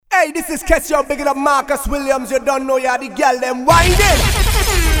Hey, this is Kessie, big up Marcus Williams. You don't know you're the girl, them winding.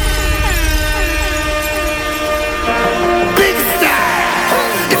 Big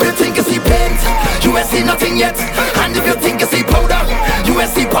style. If you think you see paint, you ain't see nothing yet. And if you think you see powder, you ain't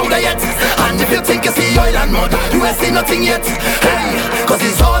see powder yet. And if you think you see oil and mud, you ain't see nothing yet. Hey, cause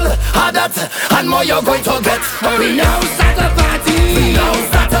it's all hard that and more you're going to get. We now start a party. We now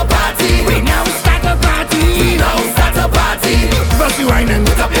start a party. We now start a party. We now start a party. Bossy whining,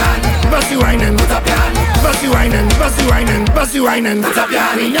 put up your hand. Bossy whining, put up your hand. Bossy whining, bossy whining, bossy whining, put up your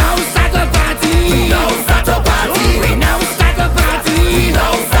hand. We now start a party. We now start a party. We now start a party. We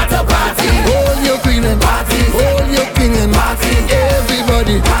now start a party. All your feeling party. All your feeling party.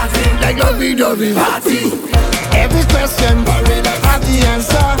 Everybody party. Like lovey-dovey party. Every question have the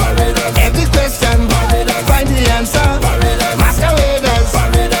answer. Every question find the answer. Masqueraders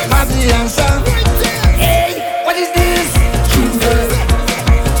have the answer. Hey, what is this?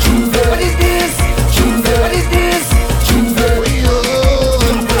 What is this? What is this?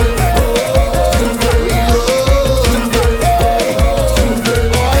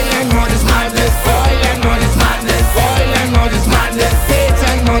 Oil and mud is madness. Oil and mud is madness. Oil and mud is madness.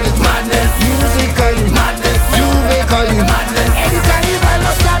 Satan mud is madness. Musically madness. Musically madness. Any carnival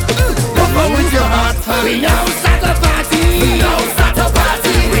must start. Perform with your heart. We now start a party. We now start a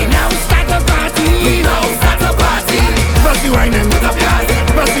party. We now start a party. We now start a party. Bossy whining, put up your hand.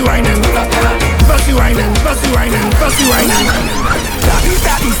 Bossy whining, put up your hand. Bossy whining, bossy whining, bossy whining. Starty,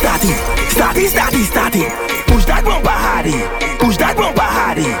 starty, starty, starty, starty, starty. Push that bumper hardy. Push that bumper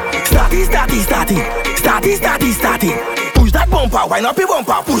hardy. Starty, starty, starty, starty, starty, starty. Push that bumper, wind up your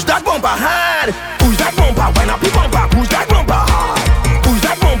bumper. Push that bumper hard. Push that bumper, wind up your bumper. Push that bumper hard. Push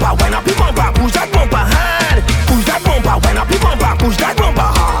that bumper, wind up your bumper. Push that bumper hard. Push that bumper, wind up your bumper. Push that bumper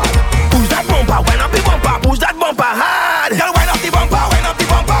hard. Push that bumper, wind up your bumper. Push that bumper hard. Girl, wind up the bumper, wind up the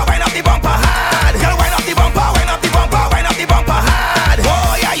bumper, wind up the bumper hard. Girl, wind up the bumper, wind up the bumper, wind up the bumper hard.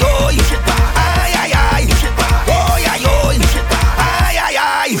 Oh yeah, yo, you shit back. Ay ay ay, you shit back. Oh yeah, yo, you shit back. Ay ay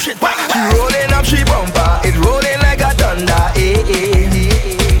ay, you shit back. She rolling up, she bumper, it rolling like a thunder. Eh eh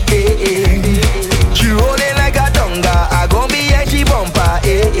eh eh. She rolling like a thunder. I gon' be a she bumper.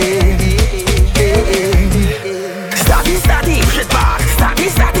 Eh eh eh eh. Starty, starty, shit back. Starty,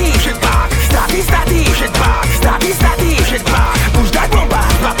 starty, shit back. Starty, starty, shit back. Starty, starty, shit back. Push that bumper,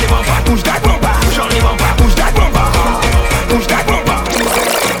 drop the bumper. Push that bumper, push on the bumper. Push that bumper, push that bumper.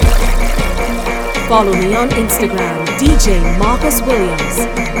 Follow me on Instagram, DJ Marcus Williams.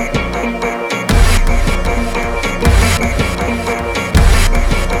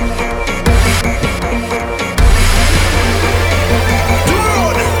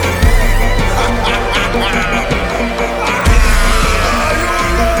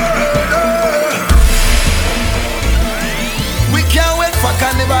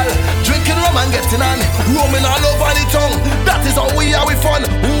 Carnival, drinking rum and getting on, roaming all over the town. That is how we are with fun.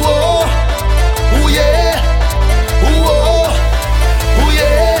 Ooh oh, ooh yeah, ooh oh, ooh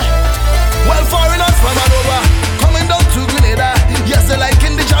yeah. Well, foreigners from all over, coming down to Grenada. Yes, they like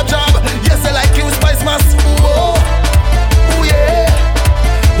in the job. Yes, they like in Spice Mass. Ooh oh, ooh yeah,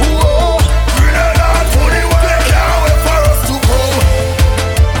 ooh oh. Grenada for the world. They can't wait for us to come.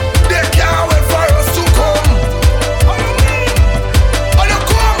 They can't wait for us to come.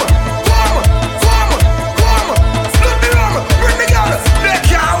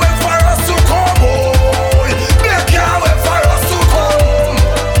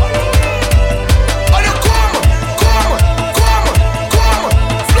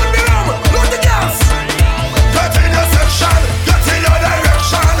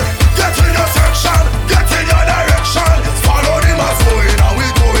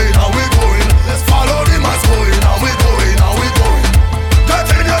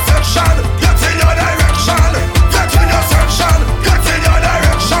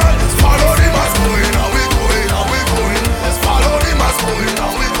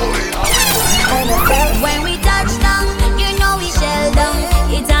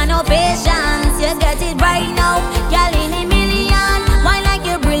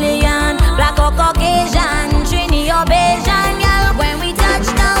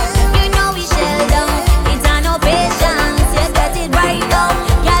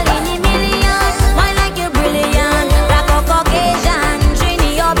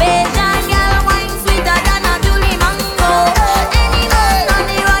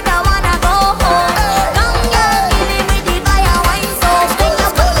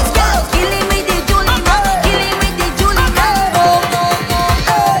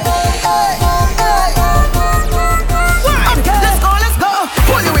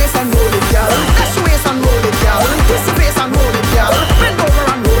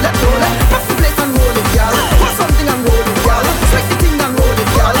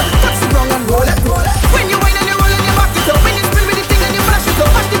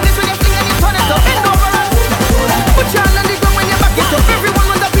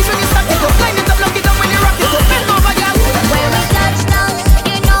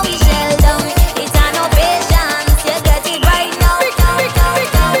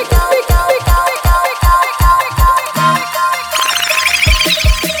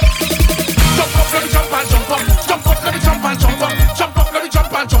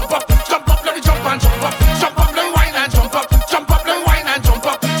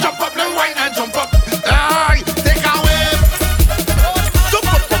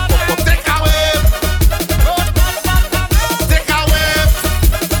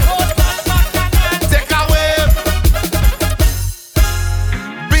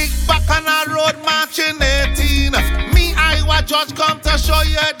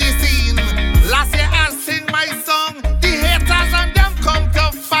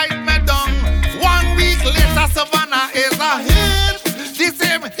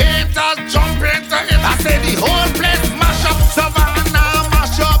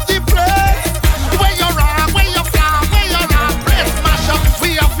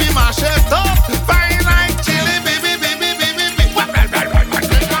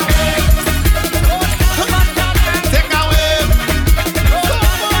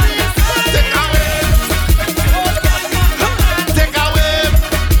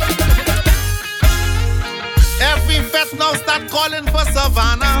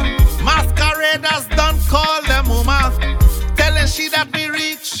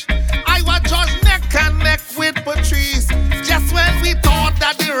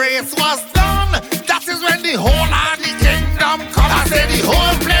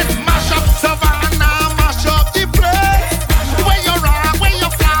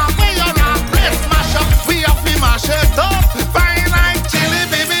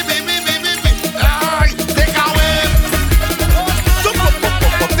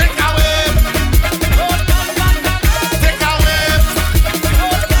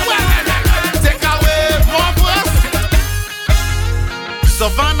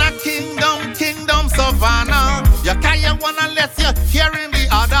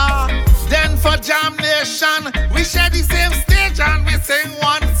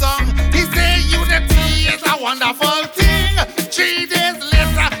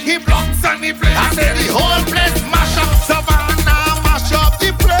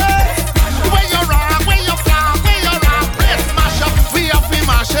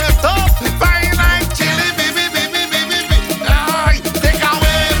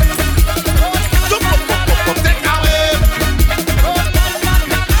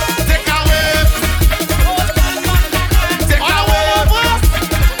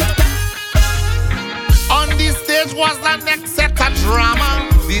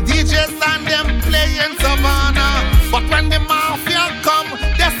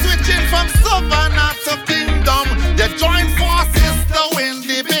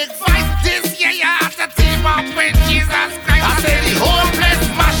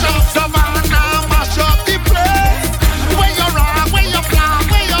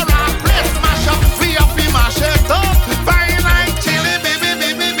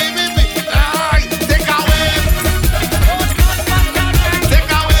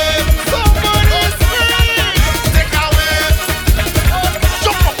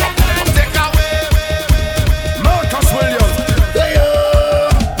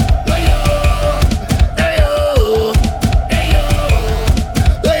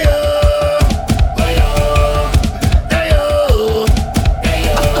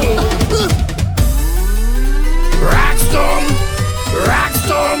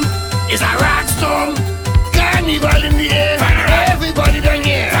 It's a rock storm. Carnival in the air. Everybody down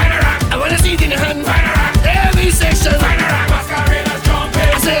here. I wanna see it in the hand. Every section. Masqueraders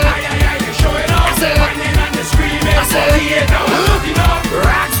jumping. I say, They're showing off. I say, Whining and they're screaming. I say,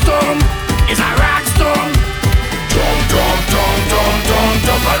 rock storm. It's a rock storm. Jump, jump, jump, jump, jump,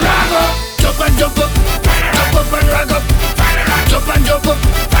 jump and rock up. Jump and jump up. Jump up and rock up. Jump and jump up.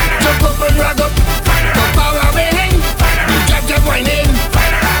 Jump up and rock up. Jump around me hang. Jump, jump, whining.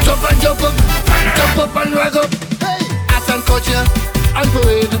 Jump and jump up. Jump up and rock up. Hey, art and culture and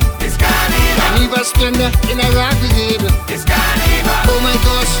parade. It's carnival. Carnival splendor in a rock brigade. It's carnival. Oh my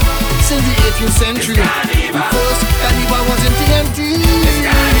gosh, since the 18th century. It's carnival. First carnival was in TNT. It's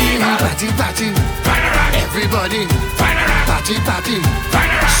carnival. Party, party. Everybody. Party, party.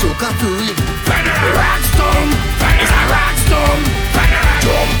 Soca Puri. Rock storm. It's a rock storm.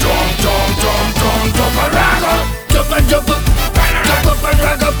 Jump, jump, jump, jump, jump, jump and rock up. Jump and jump up. Jump up and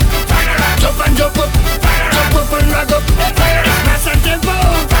rock up. Jump and jump up. Jump up and rock up. It's mass and tempo.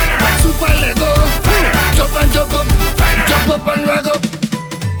 Super Lego. Jump and jump up. Jump up and rock up.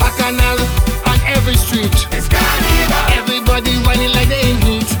 Bacchanal on every street. It's carnival. Everybody whining like they in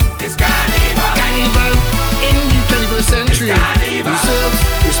heat. It's carnival. Carnival in the 21st century. It's carnival. We serve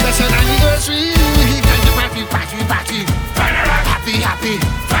a special anniversary. Party, party, party. Happy, happy.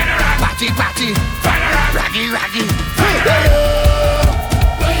 Party, party. Raggy, raggy. Hey, hey,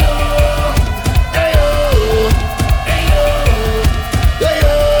 hey, hey, hey, hey,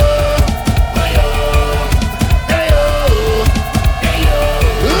 hey,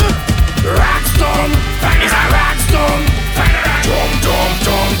 rock storm. It's a rock storm. Jump, jump,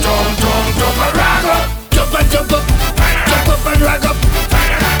 jump, jump, jump, jump and rock up. Jump and jump up. Jump up and rock up.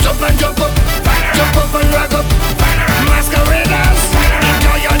 Jump and jump up. Jump up and rock up. Masqueraders,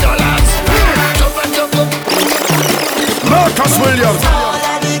 enjoy your dollars. Jump and jump up. Marcus Williams. All of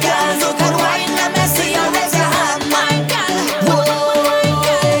the girls who can wine, let me see you raise your hand, my girl.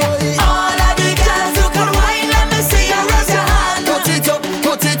 All of the girls who can wine, let me see you raise your hand. Put it up,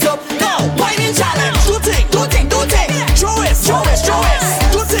 put it up. Now, whining challenge. Do ting, do ting, do ting. Show it, show it, show it.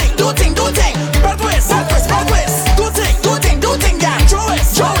 Do ting, do ting, do ting. Back twist, back twist, back twist. Do ting, do ting, do ting, girl. Show it,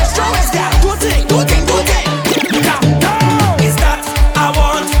 show it, show it, girl. Do ting, do ting, do ting. Is that I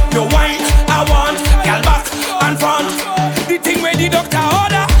want your wine? I want gal back and front. The thing where the doctor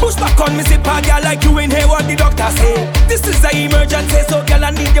order. Push back on me, sit pa gal like you in here. What the doctor say? This is an emergency, so gal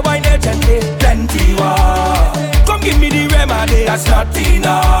I need your wine urgently. Plenty wa. Come give me the remedy. That's not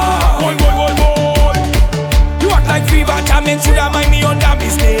enough. Boy, boy, boy, boy. You act like fever jamming. Shoulda mind me on that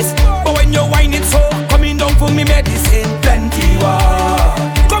business. But when you wine it so, coming down for me medicine. Plenty wa.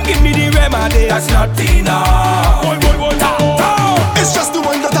 Come give me the remedy. That's not enough. Boy, boy, boy, ta, ta. It's just the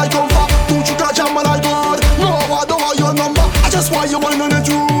one that I come for. Don't you catch on my like God. No, I don't want your number. I just want you wine on the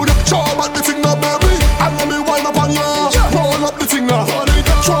dude. Show back the thing now, baby. And let me wine up on you. Roll up the thing now.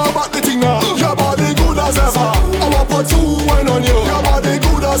 Show back the thing now. Your body good as ever. I want put two wine on you. Your body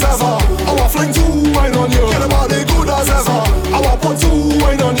good as ever. I want fling two wine on you. Your body good as ever. I want put two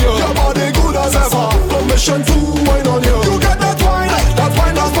wine on you. Your body good as ever. Permission to wine on you. You get that wine. That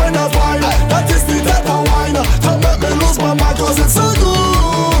wine, that wine, that wine. That is the type of wine to make me lose my mind, 'cause it's so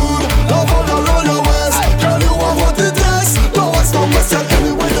good. Love all around your waist. Girl, you want what it takes. No, it's no question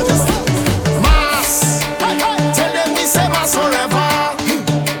anyway that is. Mass, tell them we say mass forever,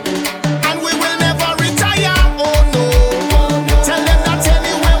 and we will never retire. Oh no, tell them that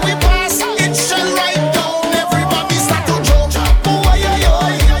anywhere we pass, it shall right down. Everybody start to jump. Oh ay ay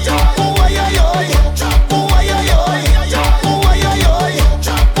ay, oh ay ay ay, oh ay ay ay, oh ay ay ay,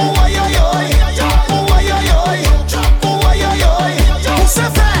 oh ay ay ay, oh ay ay ay, oh ay ay ay. Who say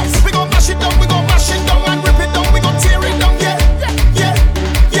fast? We gon' mash it down, we gon' mash it down and rip it down, we gon' tear it down. Yeah, yeah,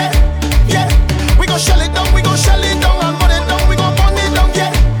 yeah, yeah. We gon' shell it down, we gon' shell it down and burn it down, we gon' burn it down.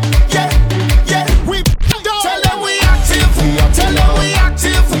 Yeah, yeah, yeah. We tell them we active, tell them we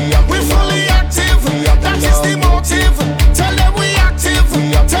active, we fully active. That is the motive. Tell them we active,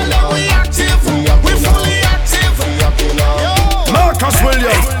 tell them we active, we fully active. Yo. Marcus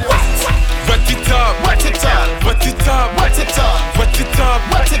Williams. Wet it up, Wet it up, wet it up, wet it up, wet it up,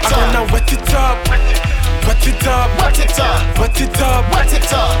 Wet it I'm gonna up. wet it up, wet it up, wet it up, wet it up, wet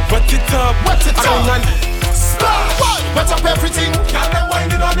it up, wet it up, wet it I'm up. gonna Splash! Wet up everything, gal them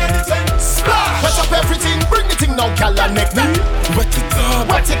whining on anything. splash! Wet up everything, bring the thing now, gal, and make me Wet it up,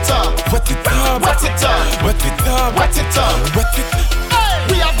 wet it up, wet it up, wet it up, wet it up, wet it up. wet it.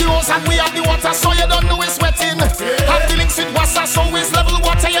 We have the hose and we have the water, so you don't know it's wetting. Have the links with water, so it's level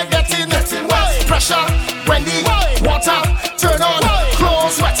water you're getting. Pressure when the water turn on.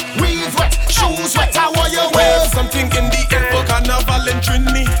 Clothes wet, weave wet, shoes wet. How are you We have with? something in the air for carnival and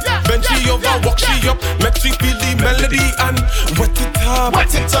Trini. Bend she over, walk she up, make she feel the melody and wet it up,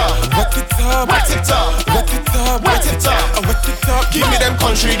 wet it up, wet it up, wet it up, wet it up, wet it up, wet it up. Give me them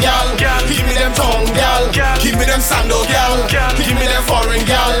country gal, give me them tongue gal, give me them sandal gal, give me them foreign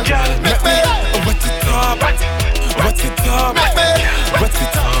gal. Make me wet it up, wet it up, make me wet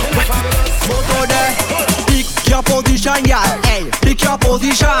it up, wet it up. Go there, pick your position, gal. Hey, pick your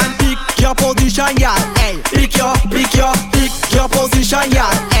position, pick your position, gal. Hey, pick your position,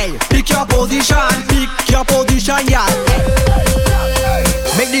 gal. Hey, pick your position, gal.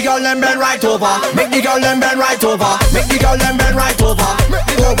 Make the girl them bend right over, make the girl them bend right over, make the girl them bend right over,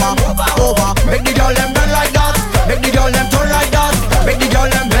 over. Make the girl them bend like that, make the girl them turn like that, make the girl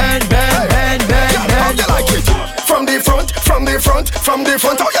them bend. How you like it? From the front,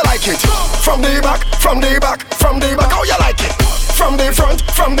 how you like it? From the back, how you like it? From the front,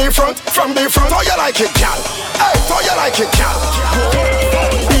 how you like it, gal? Hey, how you like it, gal?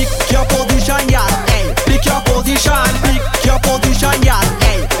 Pick your position, gal. Hey, pick your position, gal.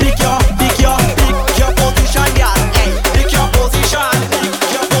 Hey, pick your position, gal. Hey, pick your position,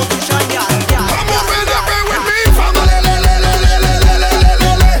 gal. I'm moving every with me, family,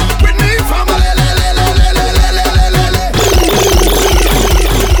 with me, family,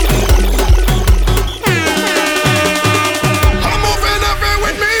 I'm moving every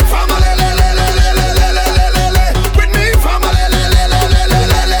with me, family, with me, family.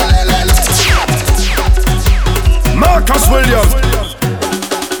 Marcus Williams.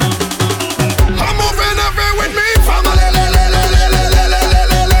 I'm moving every with me, family,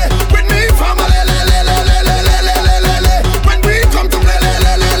 with me, family. When we come to play,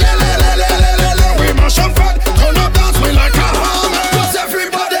 we mash up and turn up, dance we like a hammer. 'Cause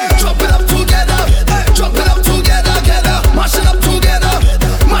everybody jump it up together, together, mash it up together,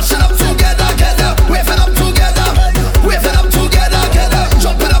 wave it up together,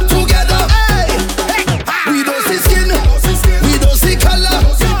 jump it up together. Hey, we don't see skin, we don't see color,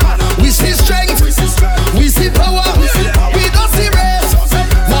 we see strength, we see power, we don't see race,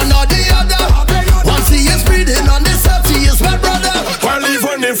 one or the other. One see is breathing on this earth, he is my brother. Well,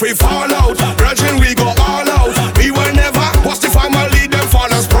 even if we fall out, brethren, we go all out. We will never watch the family, them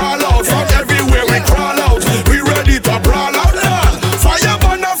fall and sprawl out. From everywhere we crawl out, we ready to brawl out. Fire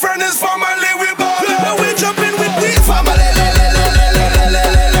burn, our friend is family, we ball out. We jumping with we family,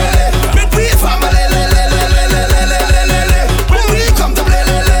 With we family, when we come to play,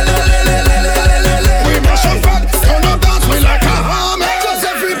 we mash up and turn up, dance we like a hammer. 'Cause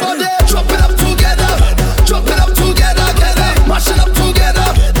everybody jump it up together, mash it up together,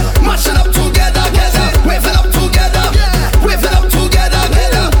 wave it up together,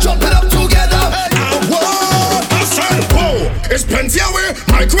 jump it up together. Whoa, I said whoa, it's plenty away,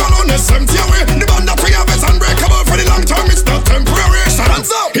 my crown on is empty away. The band that we have is unbreakable for the long term, it's not temporary. So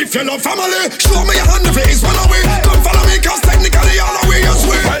hands up, if you love family, show me your hand if it is one away. Come follow me, 'cause technically all the way is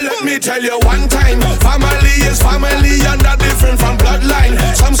way. well, let me tell you one time, family is family and that different from bloodline.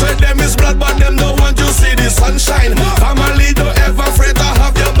 Some say them is blood, but them don't want to see the sunshine. Family don't ever afraid to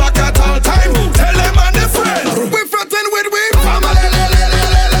have your back at all time. Tell them and the friend. We fretting with we family,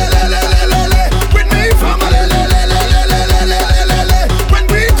 with me family. When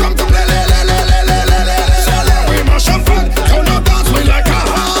we come to play, we mash up and turn up, dance we like a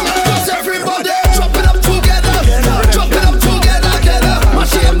hammer. 'Cause everybody jump it up together,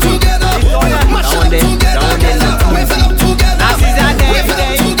 mash it up together, wave it up together,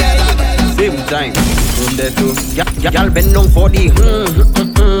 Same time, from there too. Y'all bend down for the.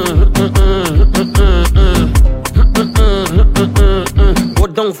 Go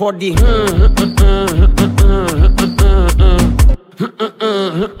down for the.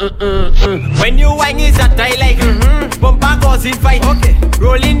 When you whine is that I like. Bumper causing fight. Okay.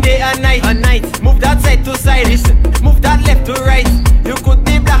 Rolling day and night. Move that side to side. Listen. Move that left to right. You could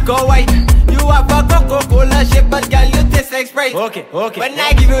be black or white. You have a Coca-Cola shape, but girl you taste like Sprite. Okay. When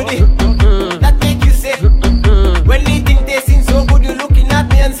I give you the, that make you say. When the thing tasting so good, you looking at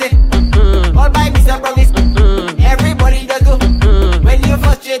me and say, all by Mr. Promise. Everybody does do. When you're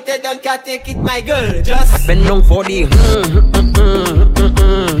frustrated, don't can't take it, my girl. Just bend down for the.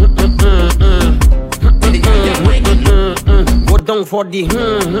 Go down for the.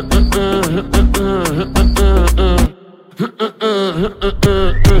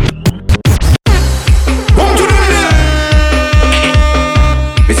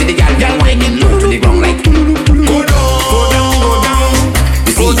 We see the girl whining low to the ground like. Go down.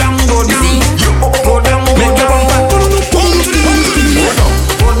 You see, go down. Make your bumper. Go down.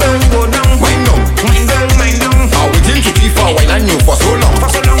 Wind down. How we think you keep for wine and you for so long.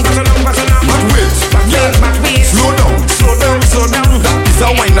 But wait, slow down. That is a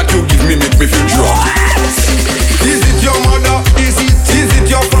wine that you me make me feel drunk. Is it your mother? Is it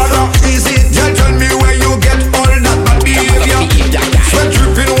your father? Is it? Girl, tell me where you get all that bad behavior. Sweat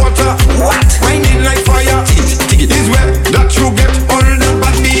dripping water, what? Winding like fire. Is where that you get all that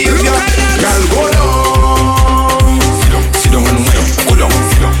bad behavior. Girl, go down. Sit down and wait. Go down.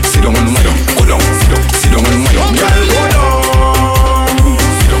 Sit down and wait. Go down. Sit down and wait. Girl, go down.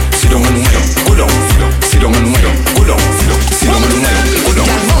 Sit down and wait. Go down. Sit down and wait. Go down. Sit down and wait. Go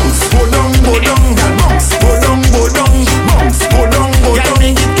down. Go down. Go down. Go down. Go down.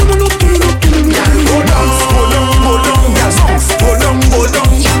 Go down.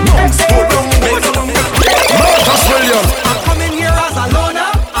 Go down. I'm coming here as a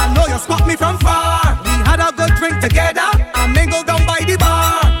loner. I know you spot me from far. We had a good drink together and mingled down by the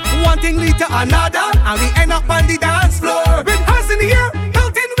bar. One thing lead to another, and we end up on the dance floor. With hands in the air,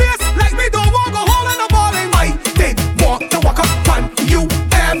 belt in waist, like we don't want go home and a ballin'. I did want to walk up on you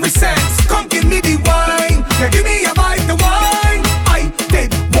every sense. Come give me the wine, yeah, give me a bite to wine. I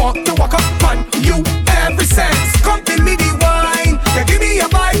did want to walk up on you every sense. Come give me the wine, yeah, give me a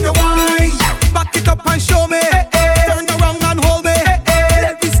bite to wine. Back it up and show me. Turn around and hold me.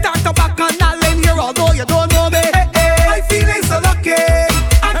 Let me start to back on that lane here, although you don't know me. I feeling so lucky.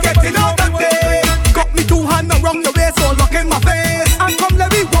 I'm getting out of day. Got me two hands around your waist, so look in my face. And come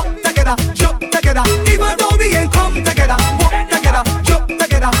let me walk together, jump together. Even though we ain't come together, walk together, jump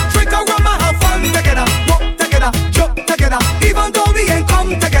together. Drink a rum and have fun together, walk together, jump together. Even though we ain't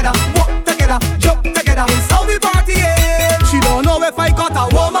come together, walk together, jump together. It's how we partying. She don't know if I got a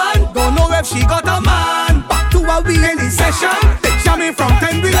woman, don't know if she got a man. Back to what we in the session, they jamming from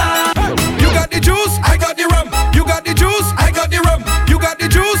 10 we land. You got the juice, I got the rum. You got the juice, I got the rum. You got the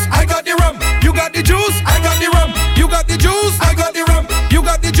juice, I got the rum. You got the juice, I got the rum. You got the juice, I got the rum. You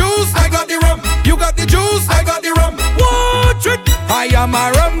got the juice, I got the rum. You got the juice, I got the rum. Watch it. I am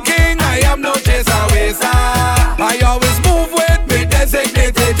a rum king, I am no chaser waster. I always move with me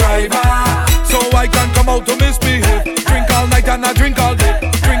designated driver, so I can come out to misbehave. Drink all night and I drink all day.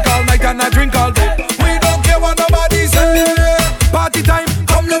 Drink all night and I drink all day. We don't care what nobody say. Party time,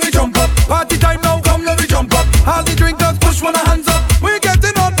 come let me jump up. Party time now, come let me jump up. All the drinkers push one hands up. We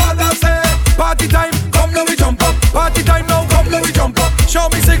getting on father say. Party time, come let me jump up. Party time now, come let me jump up. Show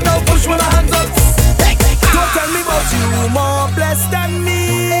me signal, push one hands up. Don't tell me about you more blessed than me.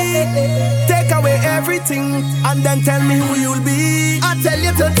 Take away everything and then tell me who you'll be. I tell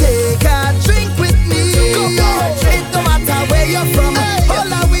you to take a drink with me. It don't matter where you're from. All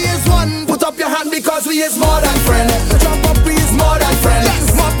that we is one. Put up your hand because we is more than friends. Jump up, we is more than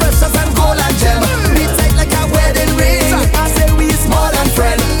friends. More precious than gold and gem. Be tight like a wedding ring. I say we is more than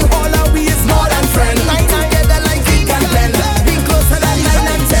friends. All that we is more than friends. Nine together like ink and pen. Be closer than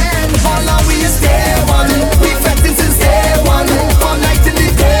 9 and 10. All that we is day one. We fetting since day one. All night in the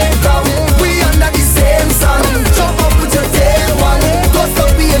day come. We under the same sun. Jump up with your day one. Don't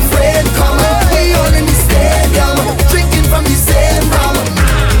stop being afraid, come. We all in the stadium. Drinking from the same rum.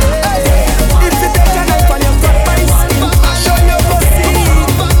 If you take a knife on your front by skin, show your pussy.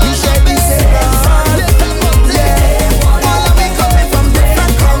 We share the same rum. Yeah. All of we coming from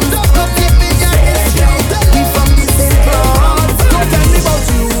different crumbs. Don't give me your history. We from the same club. Don't tell me about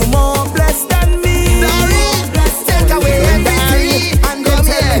you more blessed than me. Take away everything and then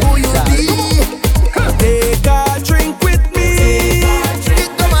tell me who you be. Take a drink with me. It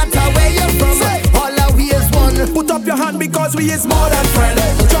don't matter where you're from. All that we is one. Put up your hand because we is more than friends.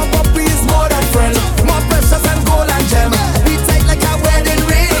 Jump up, we is more than friends. More precious than gold and gem. We tight like a wedding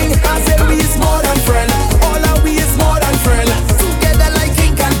ring. I say we is more than friends. All that we is more than friends. Together like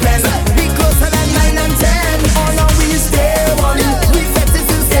ink and pen. We closer than 9 and 10. All that we is day one. We set it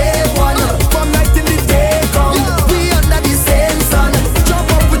since day one. From night till the day come. We under the same sun. Jump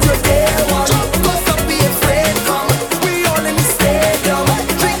up with your day one. Go stop being afraid, come. We all in the stadium.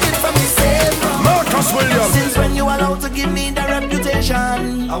 Drinking from the same rum. Marcus Williams. Since when you allowed to give me the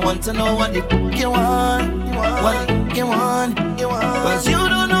reputation? I want to know what you want. What you want. Cause you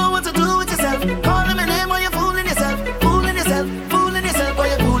don't know what to do with yourself. Calling my name while you're fooling yourself. Fooling yourself. Fooling yourself while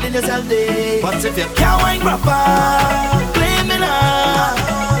you're fooling yourself day. But if you can't wine proper, blame me now.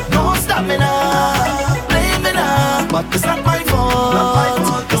 Don't stop me now. Blame me now. But it's not my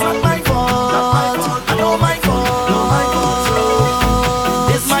fault. It's not my fault. I know my fault.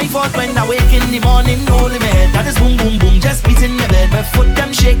 It's my fault when I wake in the morning, holy man. That is boom, boom, boom, just beating my bed. My foot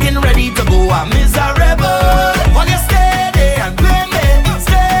them shaking, ready to go. I'm miserable. While you stay there and blame me,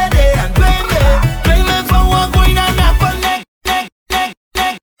 stay there and blame me. Blame me for what going on happen next.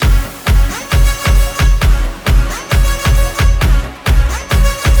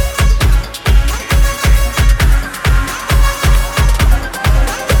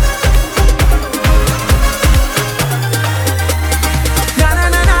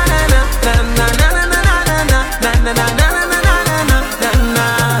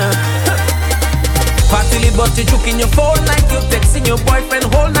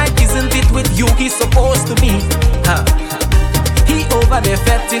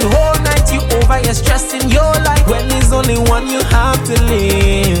 to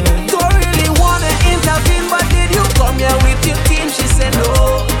live. Don't really wanna intervene, but did you come here with your team? She said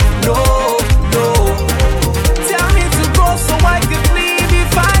no, no, no. Tell me to go so I could leave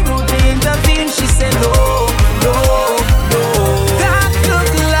if I would intervene. She said no, no, no. That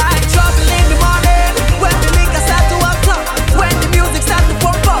look like trouble in the morning when the liquor start to up top, when the music start to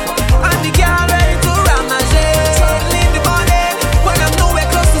pump up, and the girl ready to ramage. Trouble in the morning when I'm nowhere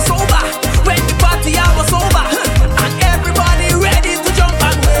close to sober, when the party hour was over, and everybody ready to jump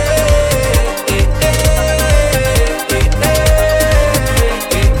and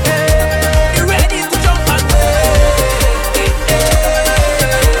ready to jump and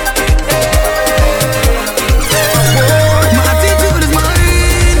My attitude is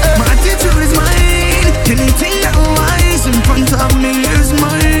mine. My attitude is mine. Anything that lies in front of me is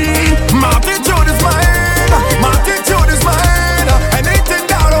mine. My attitude is mine. My attitude is mine. Anything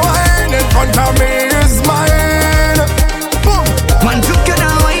down the line in front of me is mine. Boom. One took it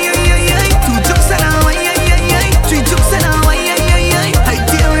away, two took it away, three took it away, I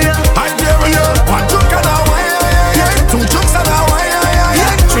dare ya. I dare you. One took it away, two took it away,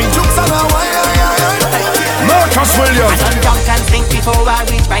 three took it away. Marcus Williams. I done drunk and think before I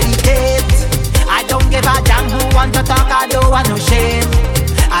reach by the gate. I don't give a damn who want to talk, I don't want no shame.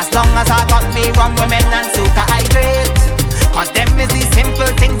 As long as I got me rum, women and soca, I great. Cause them is the simple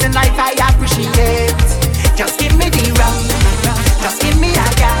things in life I appreciate. Just give me the rum, just give me a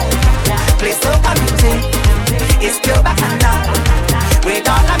gal. Play soca music, it's pure bacchanal. With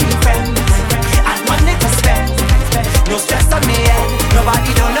all of me friends, and money to spend. No stress on me head,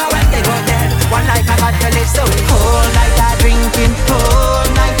 nobody don't know when they go dead. One life I got to live, so whole night I drinking, whole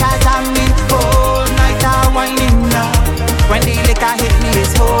night I jamming, whole night I whining now. When the liquor hit me,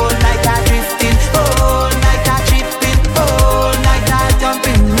 it's whole night I drifting, whole night I tripping, whole night I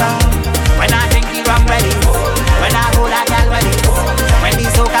jumping now. When I drink the rum ready, when I hold a gal ready, when the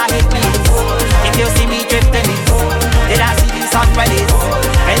soca hit me, if you see me drifting it, did I see the sun ready?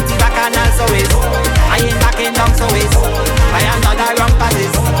 Plenty bacchanal so is, I ain't backing down so is, I am not a wrong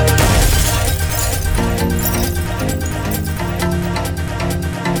passes.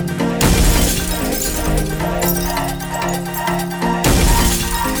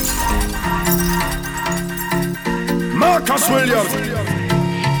 Marcus Williams.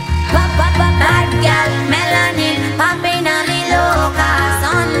 Bad girl, melanin, popping on me loca.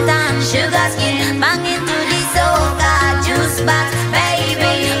 Suntan, sugar skin, banging to the soca. Juice box,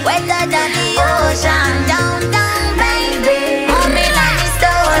 baby, wetter than the ocean. Downtown, baby, mommy like me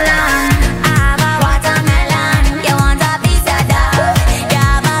stolen. I have a watermelon, you want a piece of that? You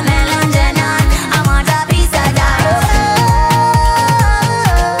have a melon, Jenon, I want a piece of that.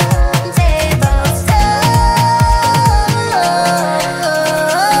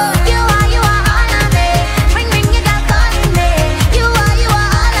 You are all of me. Ring, ring, you got call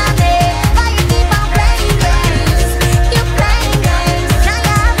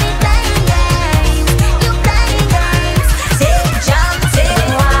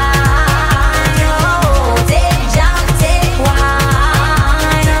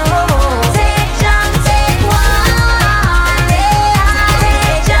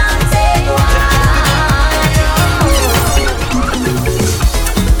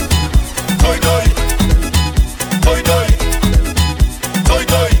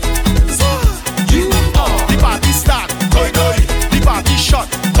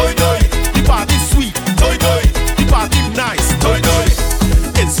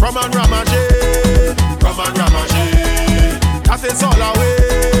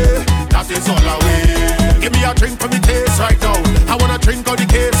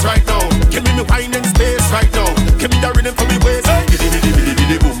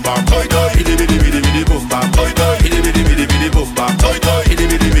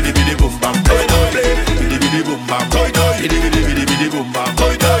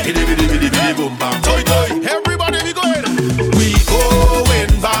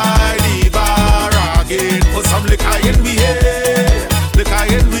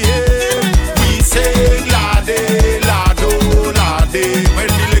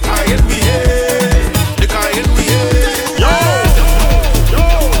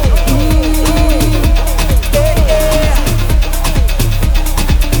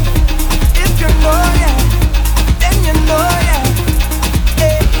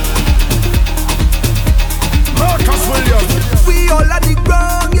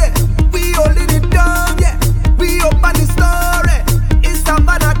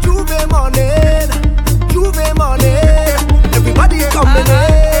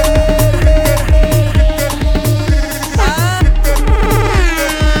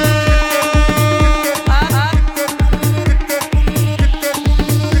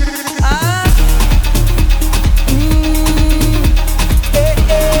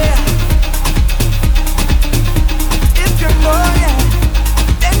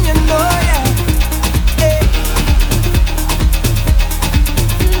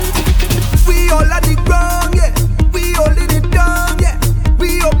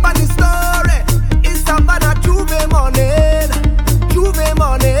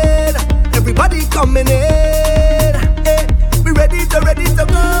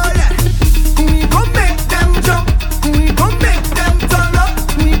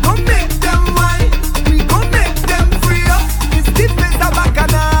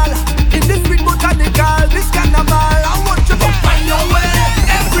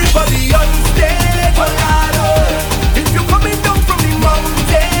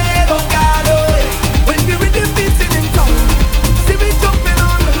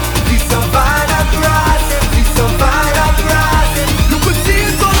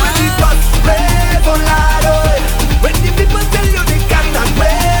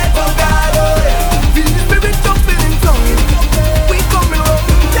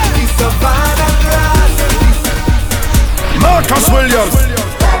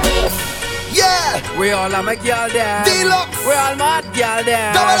girl there. Deluxe. We're all mad girl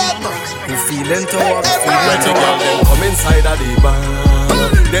there. You feeling to walk, Let the girl them come inside of the bar.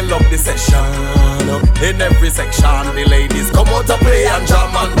 They love the session. In every section, the ladies come out to play and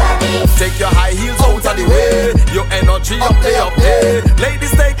jam and take your high heels out of the way. Your energy up there.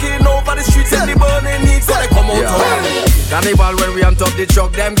 Ladies taking over the streets in the burning heat, so they come out to play. Carnival when we on top the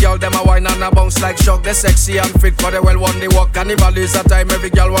truck, them girl them a wine and a bounce like shock. They sexy and fit for the well one they walk. Carnival is a time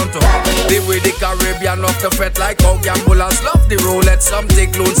every girl want to live with the Caribbean, love the fete like how gamblers love the roulette. Some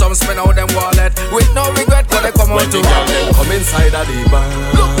take loan, some spend out them wallet with no regret, cause they come out to. When the girl them come inside of the bar,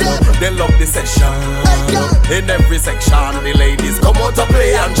 they love the session. In every section, the ladies come out to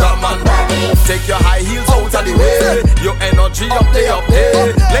play and jam and take your high heels out of the way. Your energy up there.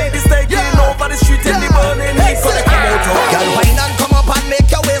 Ladies taking over the street in the burning heat, so they come out to. Girl, wine and come up and make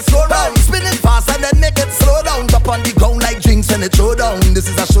your waist slow down. Spin it fast and then make it slow down. Up on the ground like drinks when it throw down. This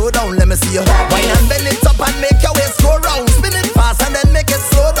is a showdown, let me see you. Wine and bend it up and make your waist go round. Spin it fast and then make it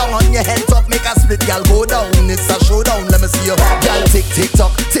slow down. On your head top, make a split, girl, go down. It's a showdown, let me see you. Girl, tick, tick, tock,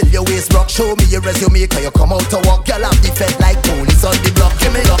 till your waist rock. Show me your resume, cause you come out to walk. Girl, I'm the fed like police on the block.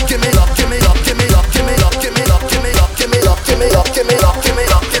 Give me lock, give me lock, give me lock, give me lock, give me lock, give me lock, give me lock, give me lock, give me lock, give me lock, give me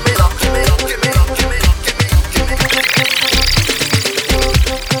lock, give me lock, give me lock, give me lock, give me lock.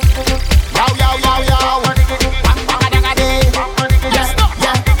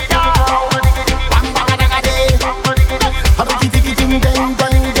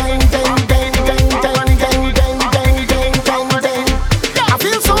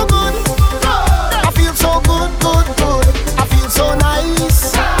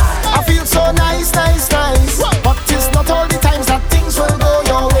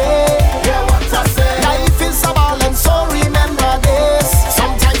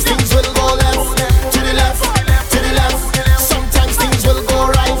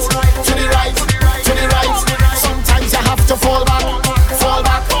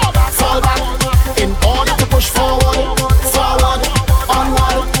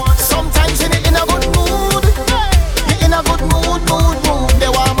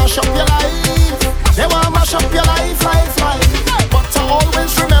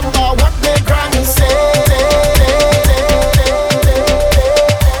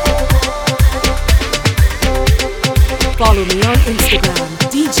 Follow me on Instagram,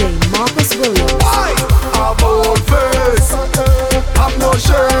 DJ Marcus Williams. I'm old face, have no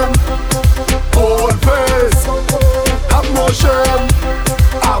shame. Old face, have no shame.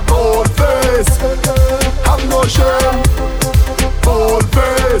 I'm old face, have no shame. Old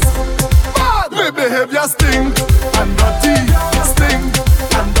face, my behavior stink and dirty, stink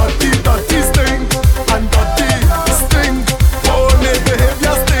and dirty, dirty stink and dirty stink. Oh, my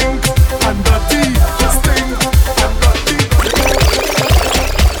behavior stink and dirty, stink and dirty.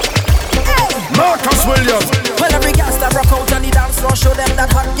 Marcus Williams. Well, every girl start rock out on the dance floor, show them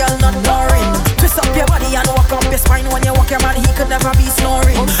that hot girl not boring. Twist up your body and walk up your spine. When you walk your man, he could never be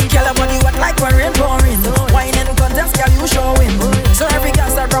snoring. Girl, your body wet like when rain pouring. Wine and contest, girl, you show him. So every girl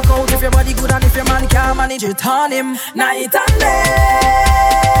start rock out if your body good and if your man can't manage it on him. Night and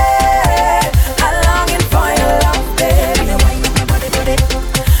day, I'm longing for your love, baby. Wine up your body, body.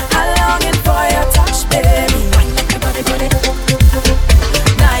 I'm longing for your touch, baby. Wine up your body, body.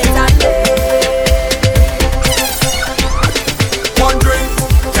 Night and day. One drink,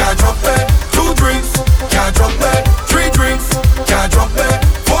 can't drop it. Two drinks, can't drop it. Three drinks, can't drop it.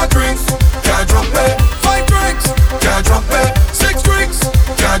 Four drinks, can't drop it. Five drinks, can't drop it. Six drinks,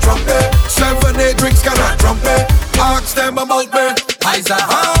 can't drop it. 7, 8 drinks, cannot drop it. Ask them about me. I's a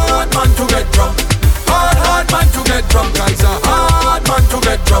hard man to get drunk. Hard man to get drunk. I's a hard man to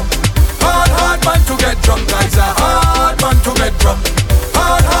get drunk. Hard man to get drunk. I's a hard man to get drunk.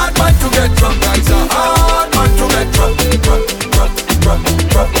 Hard man to get drunk. I's a hard man to get drunk. Drunk, drunk,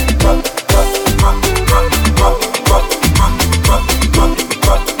 drunk, drunk, drunk, drunk, drunk, drunk, drunk, drunk, drunk, drunk, drunk,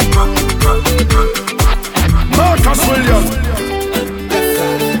 drunk, drunk, drunk, drunk. Marcus Williams.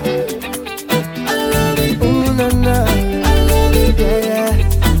 Ooh, na, na. Yeah, yeah.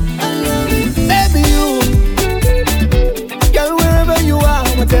 Baby, you, girl, wherever you are,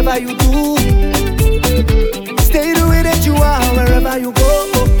 whatever you do, stay the way that you are, wherever you go.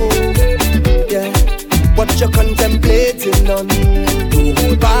 Yeah, what you're contemplating on, don't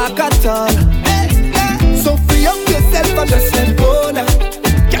hold back at all. So free up yourself and just let go now.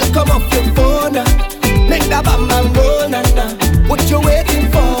 Girl, come off your phone now. Make that bam bam roll now. What you waiting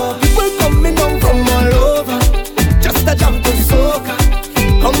for? People coming down from all over, just a jump to soca.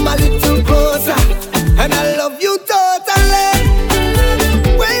 Come a little closer, and I love you totally.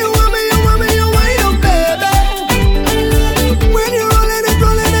 When you want me, you wind up, baby. When you're rolling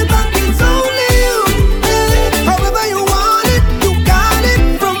it back, it's only you.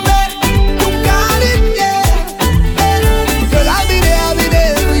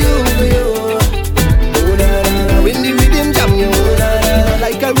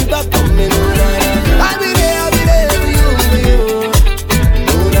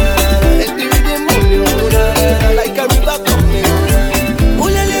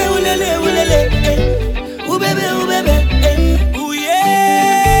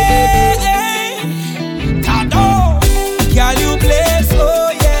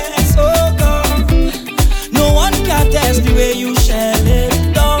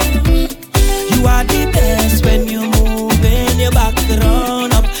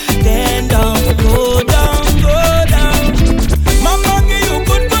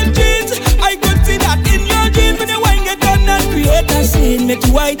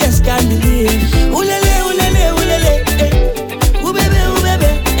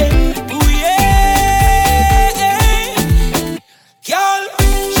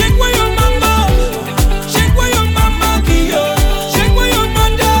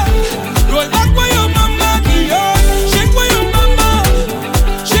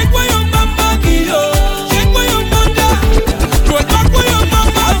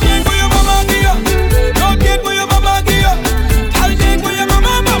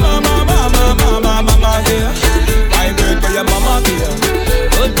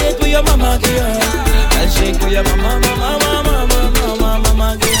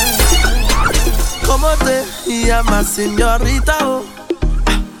 me and my señorita, oh.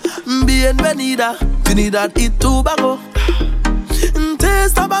 Bienvenida, Trinidad y Tobago. Te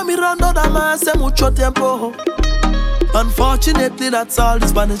estaba mirando dama hace mucho tiempo. Unfortunately, that's all the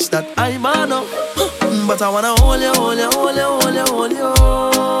Spanish that I know. But I wanna hold you, hold you, hold you, hold you, hold you.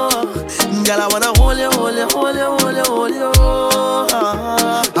 Girl, I wanna hold you, hold you, hold you, hold you, hold you.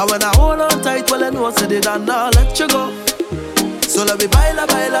 I wanna hold on tight while I know say they don't let you go. So let me baila,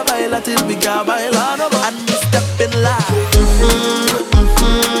 baila, baila till we can baila no more. And we step in line.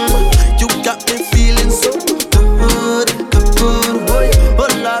 You got me feeling so good, good, boy. Oh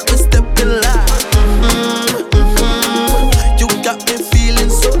Lord, we step in line. You got me feeling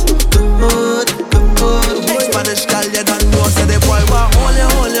so good, good, boy. Spanish girl, you don't know, say the boy want hold you,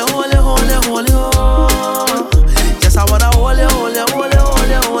 hold you, hold you, hold you, hold you. Yes, I wanna hold you, hold you, hold you, hold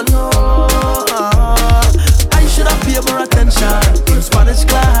you, hold you. I should have paid more attention in Spanish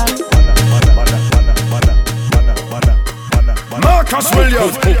class. Marcus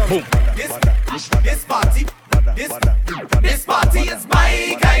Williams. This party is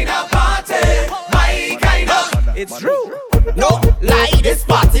my kind of party. My kind of. It's true. No lie, this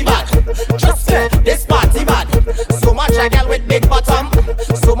party bad. Just say this party bad. So much I get with big bottom.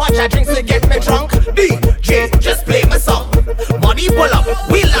 So much I drink to get me drunk. DJ, just play my song. Money pull up,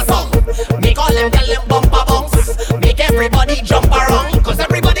 wheel a song. Make all them tell them bumper bounce. Make everybody jump around. Cause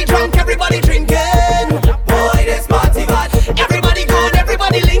everybody drunk, everybody drinking. Boy, this party bad. Everybody good,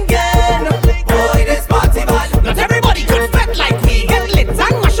 everybody linking. Boy, this party bad. Not everybody could fat like we. Get lit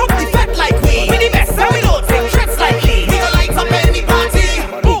and mash up the fat like we. We the best and we don't take trips lightly. We gon' light up any party.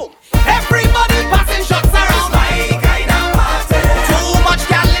 Boom. Everybody passing shots around. My kind of party. Too much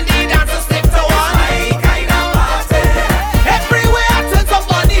gal in the dance to stick to one. My kind of party. Everywhere I turn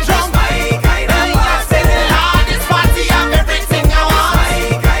somebody drunk. My kind of party. Lord, this party have everything I want. My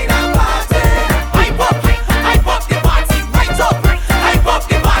kind of party. Hype up the party. Right up. Hype up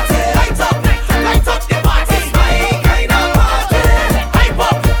the party. Light up the party. My kind of party.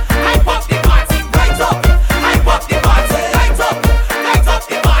 Hype up the party. Right up. Hype up the party. Light up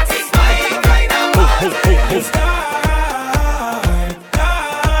the party. My kind of party.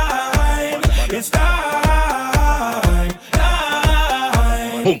 It's time.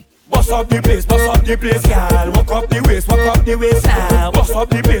 Bust up the place, girl. Walk up the waist now. Bust up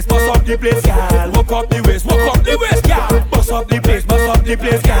the place, girl. Walk up the waist, girl. Bust up the place, girl.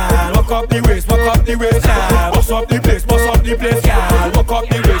 Walk up the waist now. Bust up the place, girl. Walk up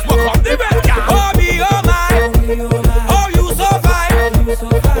the waist, girl. Oh me, oh my, oh you so fine.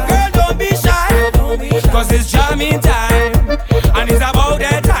 Girl, don't be shy, cause it's jamming time. And it's about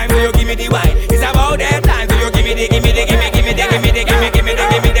that time, so you give me the wine. It's about that time, so you give me the.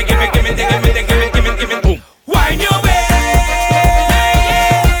 Wine your way,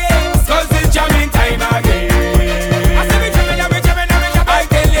 cause it's jamming time again. I say we jamming. I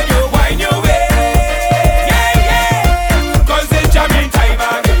tell you, wine your way, cause it's jamming time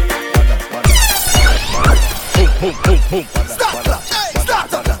again.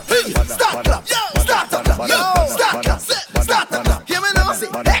 Start up, hear me now, say,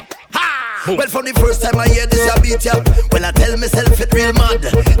 hey, ha! Well, from the first time I hear this, I beat ya. Well, I tell myself it real mad.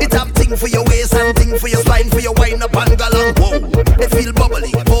 It have thing for your waist and thing for your spine, for your wind up and galang. Whoa, they feel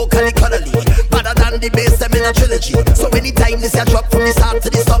bubbly, vocally cuddly, better than the bass them in a trilogy. So anytime this ya drop from the start to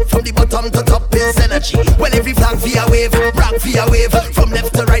the stop, from the bottom to top is energy. Well, every flag for your wave, rock for your wave, from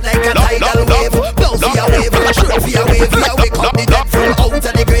left to right like a tidal wave. Bounce for your wave, shoot for your wave, wake up the dead from out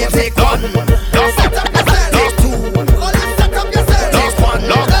of the grave. Take one, set up yourself. Take two, set up yourself. Take one,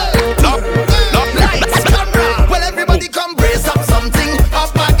 lights, camera. Well, everybody come brace up something.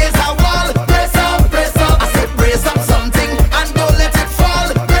 Up against a wall. Brace up. I said brace up something and don't let it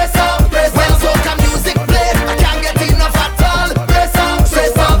fall. Brace up. When soca music play, I can't get enough at all. Brace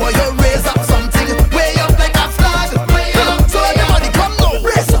up. Boy, you raise up something way up like a flag. Way up. So everybody come now.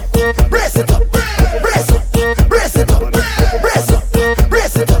 Brace up. Brace it up.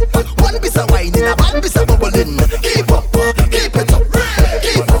 One piece of wine in a one piece of bubbling. Keep up. Keep it up.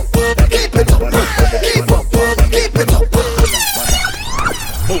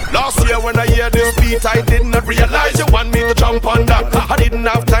 Last year when I hear this beat, I did not realize you want me to jump on that. I didn't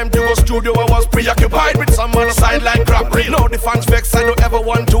have time to go studio, I was preoccupied with some on the sideline crap. No, the fans vex, I don't ever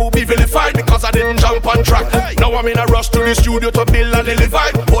want to be vilified because I didn't jump on track. Now I'm in a rush to the studio to build a daily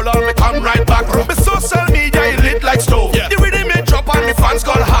vibe. Hold on, me come right back. My social media is lit like stove. The rhythm may drop and the fans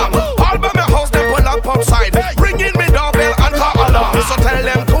call ham. All by my house, they pull up outside. Bring in me doorbell and call alarm. So tell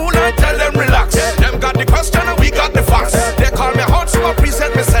them cool and tell them relax. Them got the question and we got the facts. They call me hot, so I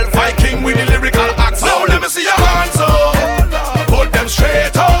present myself. I king with the lyrical acts. Now let me see your hands up. Put them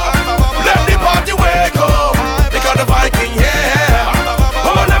straight up. Let the party wake up.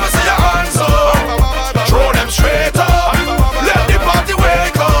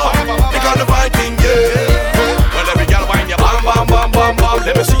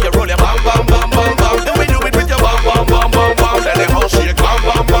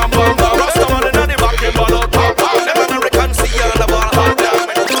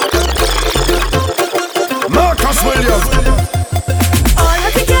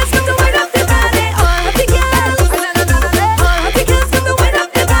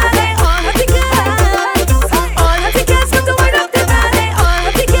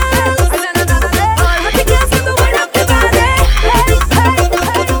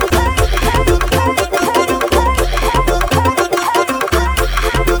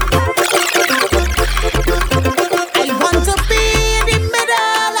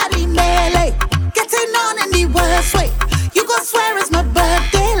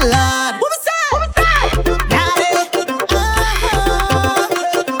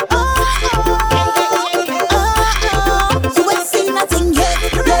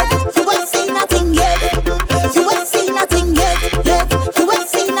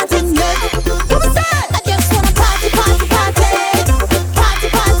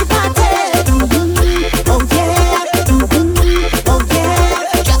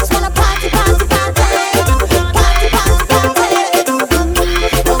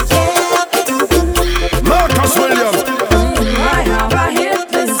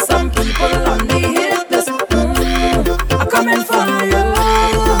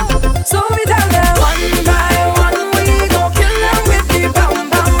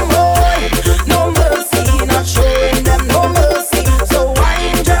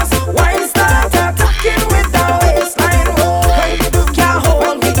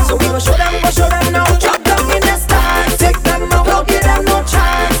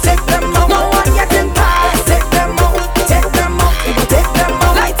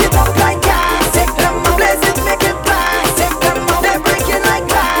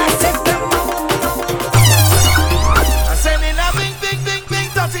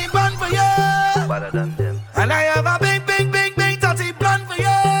 harder than them. And I have a big, big, big, big dirty plan for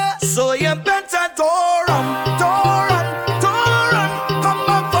you. So you better don't run, don't run, don't run. Come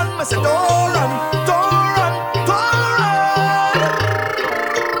back on me, say don't run, don't run, don't run.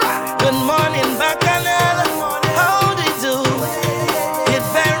 Good morning, Bacchanal. How do you do? It's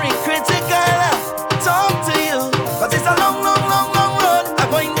very critical. Talk to you, 'cause it's a long, long, long, long road I'm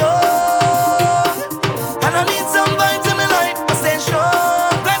going on. And I need some vibes in my life, I stay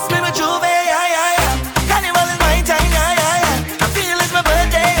strong. Bless me with Juve, Carnival is my time, I feel it's my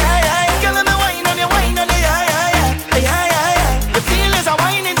birthday, Girl, let me wine on you, The feel is a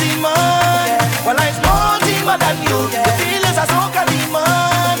whining demon. Well, I'm more demon than you. The feel is a soca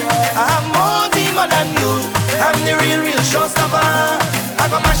demon. I have more demon than you. I'm the real showstopper. I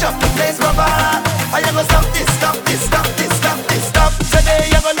go mash up the place, brother. I gonna stop this, stop this, stop this, stop this, stop. Today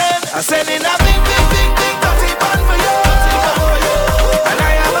you gonna learn. I said in a big, big, big, big dirty pan for you. And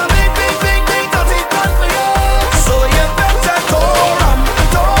I have a big, big, big, big dirty pan for you. So you better don't run,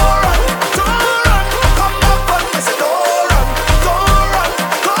 don't run, don't run. Come up on me, say don't run, don't run,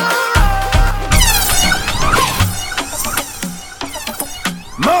 don't run.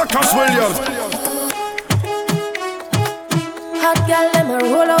 Marcus Williams. Hot girl, let me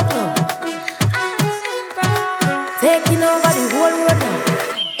roll out now. Taking over the whole road now.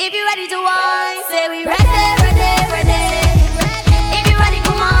 If you ready to wine, say we ready, ready, ready. If you ready,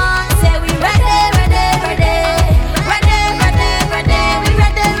 come on, say we ready, ready, ready. Ready, ready, ready. We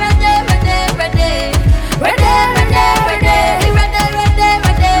ready, ready, ready, ready. Ready, ready, ready. We ready, ready,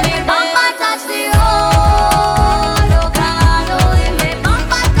 ready. Me bumper touch the road, oh God, oh, me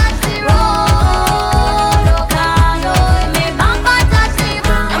bumper touch the road, oh God, oh, me bumper touch the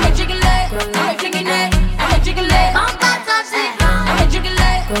road. I'm a jiggle it, I'm a jiggle it, I'm a jiggle it. Bumper touch the, I'm a jiggle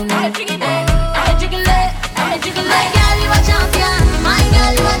it, I'm a jiggle it, I'm a jiggle it.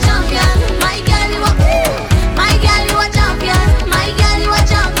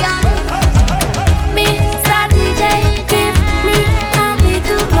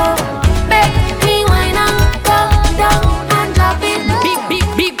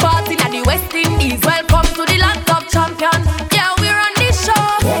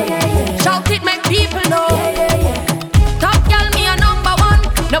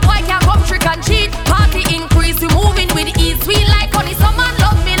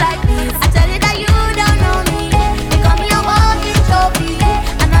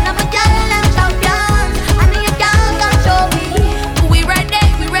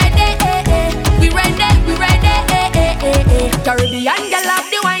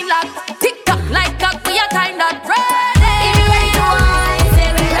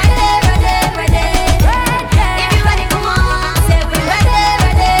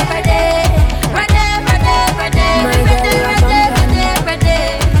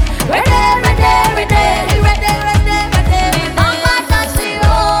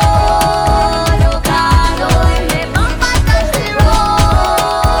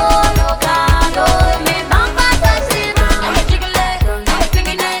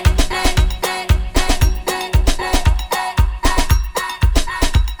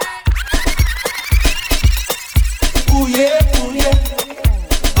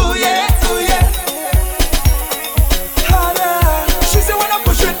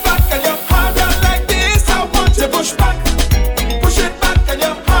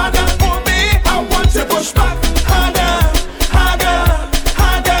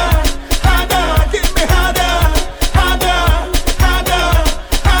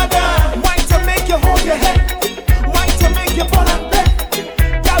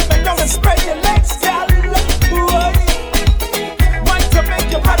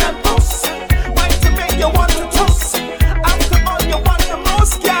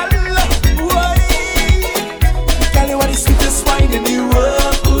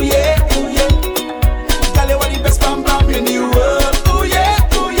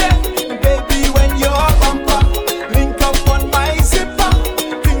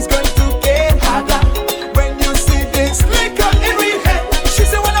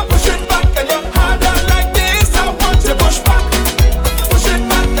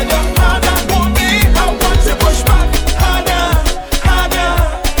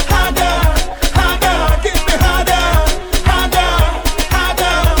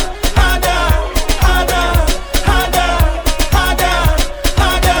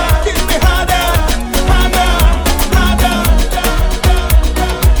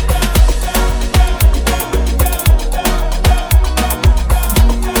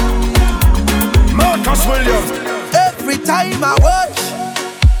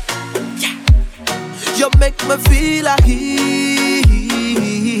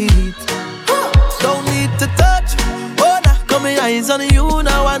 eyes on you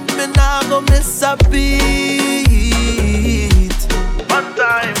now and me nah go miss a beat. One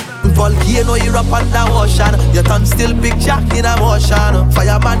time. Volcano, you up under ocean. You can still picture in a motion.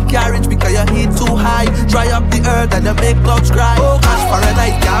 Fireman carriage because your heat too high. Dry up the earth and you make clouds cry. Oh gosh, for a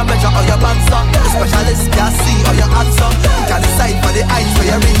night can't measure how your bands up. The specialist can't see how your hands up. You can decide for the eyes where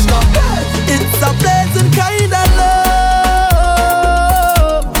you reach up. It's a pleasant kind of love,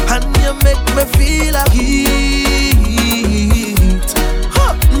 and you make me feel like heat.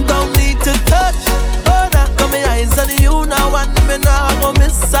 Don't need to touch. Oh, now got my eyes on you now and me now go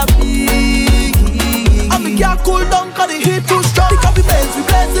miss a beat. And we can't cool down cause the heat too strong. Because we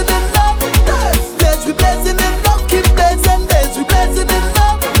blazing in love. Blaze, we blazing in love. Keep blazing, blaze, we blazing in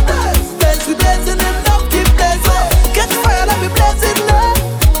love. Blaze, we blazing in love. Keep blazing. Catch fire, let me blaze in love.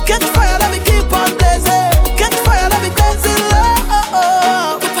 Catch fire, let me keep on blazing. Catch fire, let me blaze in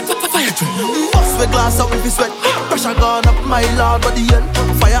love. Bust the glass up if you sweat. Pressure gone up, my lord, but the end.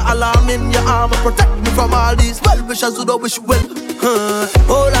 Fire alarm in your armor, protect me from all these well-wishers who don't wish well.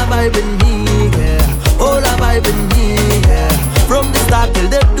 All have I been here, all have I been here. From the start till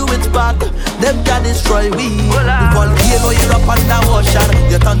they do it bad, them can destroy we. Volcano, you're up under ocean.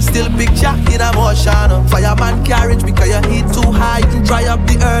 You can still picture in a motion. Fireman carriage because your heat too high. Dry up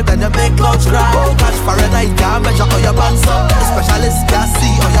the earth and you make clouds cry. Oh gosh, for a night can't measure how your bands up. The specialist can't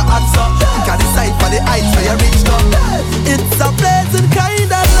see how your hands up. You can decide for the heights where you reach up. It's a pleasant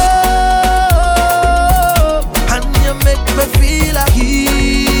kind of love, and you make me feel like heat.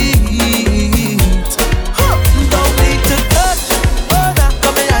 Don't need to touch. Oh, now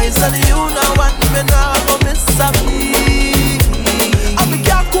got my eyes on you now and me now go miss a beat. And we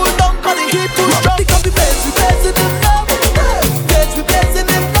can't cool down cause the heat too strong. Because we blazing in love. Blaze, we blazing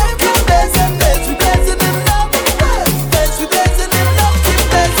in love. Keep blazing, blaze, we blazing in love. Blaze, we blazing in love. Keep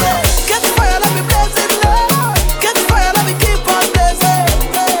blazing. Catch fire, let me blaze in love. Catch fire, let me keep on blazing.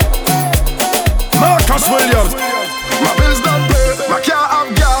 Marcus Williams. My bills don't pay, my car have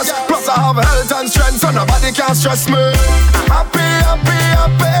gas. Plus I have health and strength, so nobody can stress me. I'm happy, happy,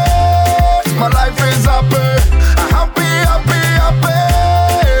 happy. My life is happy. I'm happy, happy, happy.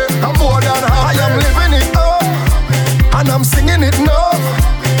 I'm more than happy. I am living it up, and I'm singing it now.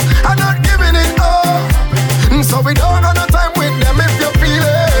 I'm not giving it up, so we don't have no time with them if you feel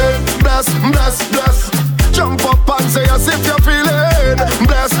it. Bless, bless, bless. Jump up and say yes if you feel it.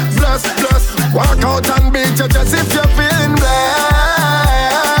 Bless, bless, bless. Walk out and beat your chest if you're feeling blessed.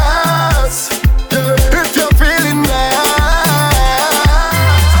 Yeah, if you're feeling blessed.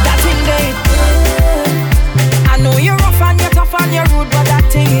 That thing they good. I know you're rough and you're tough and you're rude, but that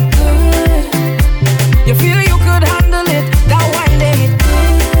thing it good. You feel you could handle it, that wine they hit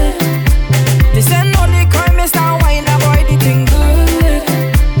good. They say no they crime is that wine, that boy the thing good.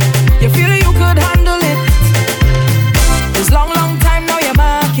 You feel you could handle it. This long, long time now you're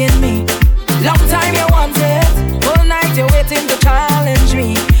marking me. Long time you want it. All night you're waiting to challenge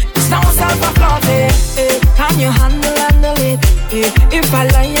me. It's now self-applaud it. Can you handle it? If I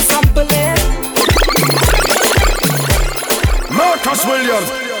lie, you sample it. Marcus Williams.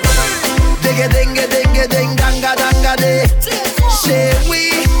 Digga dinga dinga ding danga danga day. Say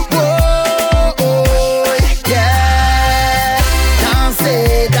we whoa, oh, yeah. Dance,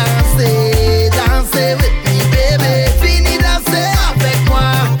 dance, dance with me, baby. Fini danser avec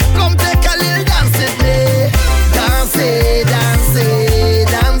moi. Come take a little dance with me. Dance, dance,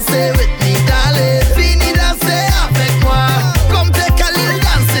 dance with me, darling. Fini danser avec moi. Come take a little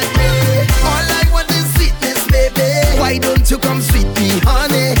dance with me. All I want is sweetness, baby. Why don't you come sweet me,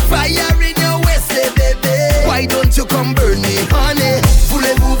 honey? Fire in your waist, baby. Why don't you come burn me, honey?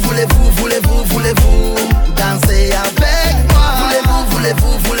 Voulez-vous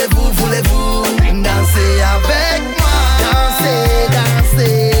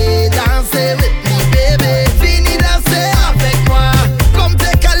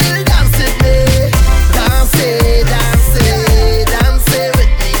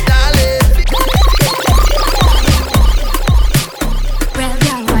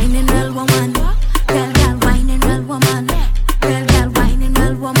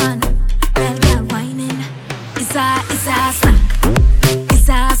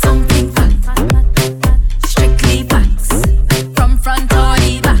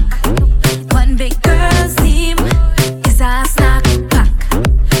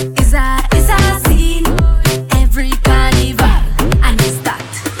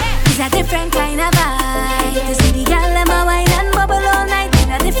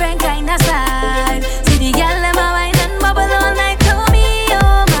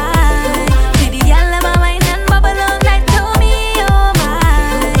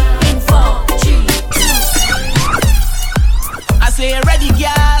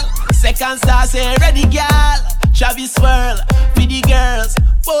American star say ready, girl. Travis swirl for the girls.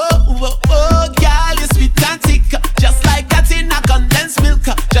 Oh, oh, oh, girl, you sweet and thick, just like that in a condensed milk,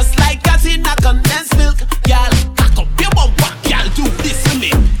 just like that in a condensed milk. Girl, cock up your bumper, girl, do this to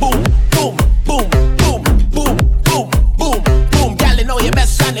me. Boom, boom, boom, boom, boom, boom, boom, boom. Girl, you know your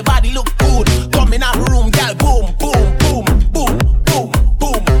best and your body look good. Come in our room, girl, boom, boom, boom, boom, boom,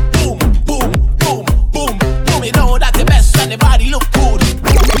 boom, boom, boom, boom, boom, boom. You know that your best and your body look good.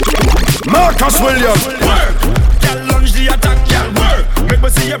 Marcus Williams, work. Girl, lunge the attack, girl, work. Make me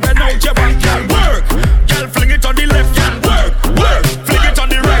see you bend out your back, girl, work. Girl, fling it on the left, girl, work, work. Fling it on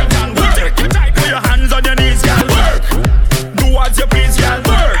the right, girl, work. Put your hands on your knees, girl, work. Do as you please, girl,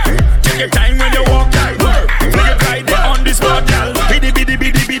 work. Take your time when you walk, girl, work. Fling it right there on the spot, girl. Bidi bidi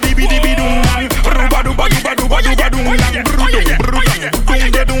bidi bidi bidi bidi dung dang. Ruba duba duba duba duba dung dang. Brudung brudung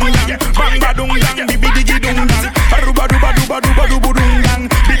dung de dung dang. Bang ba dung dang. Bidi bidi dung dang. Ruba duba duba duba duba dung dang.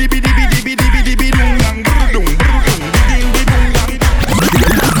 Bidi bidi bidi bidi bidi bidi dung dang. Brudung brudung bidi bidi dung dang.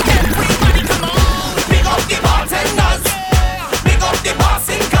 Everybody come on, big up the bartenders, big up the bar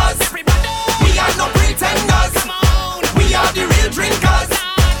sinkers. We are no pretenders, we are the real drinkers.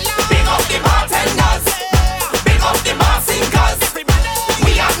 Big up the bartenders, big up the bar sinkers.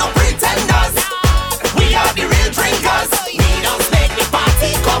 We are no pretenders, we are the real drinkers. We don't make the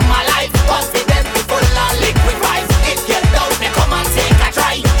party come alive, confident we full of liquid vibes. If you don't, me come and take a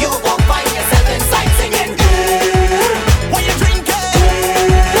try. You won't find yourself inside singing. What you drinking?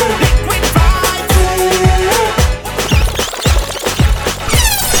 Liquid vibes.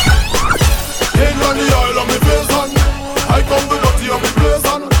 In on the oil of me face on, I come to dirty of me place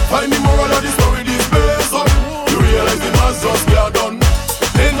on. Find the moral of the story this based on. You realize the man's just get done.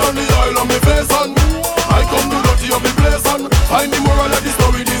 In on the oil of me face on, I come to dirty of me place on. Find the moral of the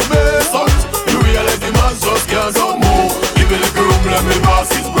story this based on. You realize the man's just get done. Move, give me little room, let me pass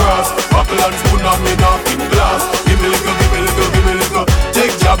his brass. Buckle and spoon and me knocking glass. Give me little, give me little, give me little.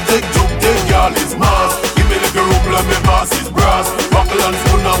 Take job, take joke, take y'all his mask. Give me little room, let me pass his brass. Buckle and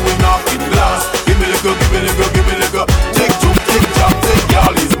spoon and we knocking glass. Give me little, give me little, give me little. Take joke, take job, take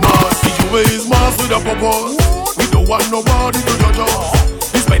y'all his mask. He wear his mask with a purpose. We don't want nobody to judge us.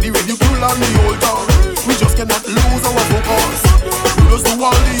 Despite the ridicule and the old town, we just cannot lose our focus. We just do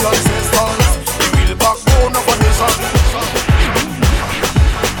all the ancestors, the real backbone of a nation.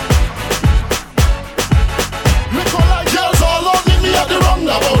 Girls all out, meet me at the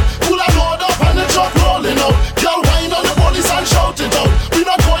roundabout. Pull a load up and the truck rolling out. Girl, whine on the police and shout it out. We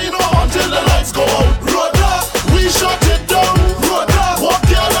not going home until the lights go out. Road up, we shut it down. Road up, walk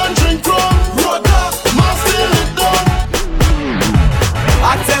girl and drink rum. Road up, man steal it down.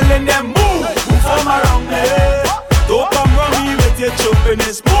 I'm telling them move, move from around me. Don't come from me with your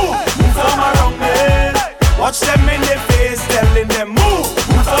choppiness. Move, move from around me. Watch them in the face, telling them move,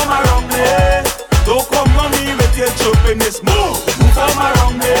 move from around me. Don't come from me with your choppiness. Move, move from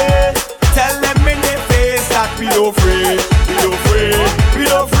around me. Tell them in the face that we don't afraid, we don't afraid, we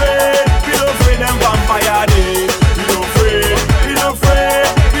don't afraid, we don't afraid them vampire day. We don't afraid, we don't afraid,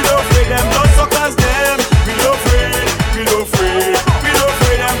 we don't afraid them blood suckers them. We don't afraid, we don't afraid, we don't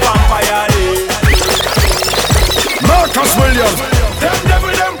afraid them vampire day. Marcus Williams. Them devil,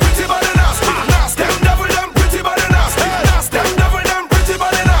 them pretty body nasty. Them devil, them pretty body nasty. Them devil, them pretty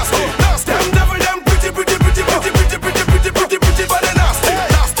body nasty. Them devil, them pretty body nasty.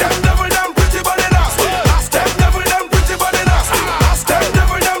 Them devil, them pretty body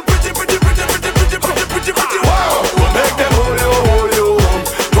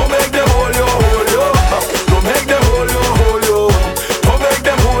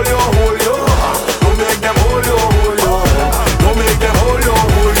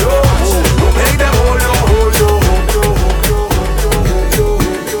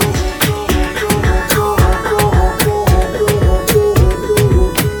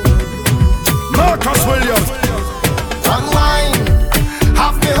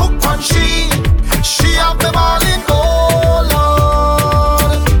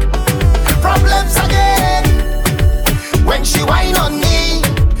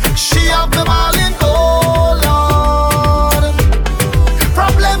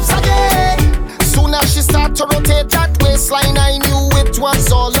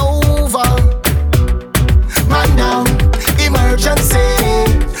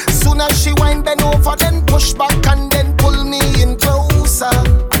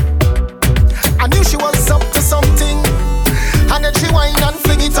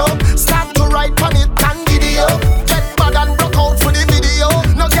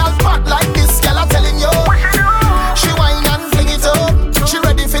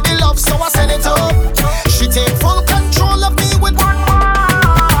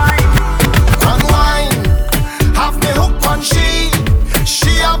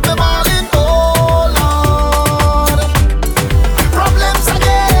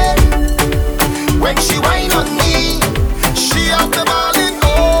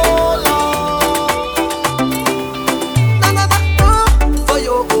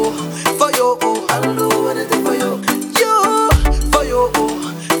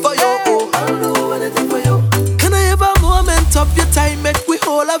of your time, make we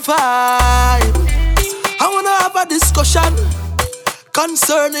hold a vibe. I wanna have a discussion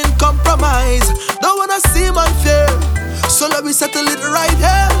concerning compromise. Don't wanna seem unfair, so let me settle it right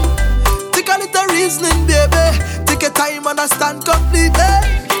here. Take a little reasoning, baby. Take your time, understand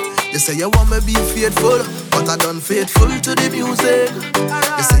completely. You say you want me be faithful, but I done faithful to the music.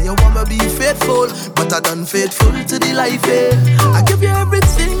 You say you want me be faithful, but I done faithful to the life, eh. I give you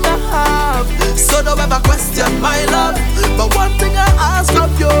everything I have, so don't ever question my love. But one thing I ask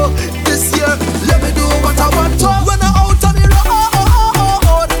of you this year, let me do what I want to. When I'm out on the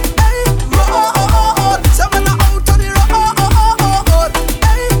road, hey, road. So when I'm out on the road,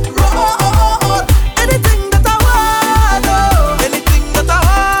 hey, road. Anything that I want, oh, anything that I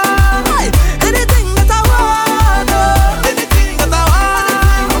want. Anything that I want, anything that I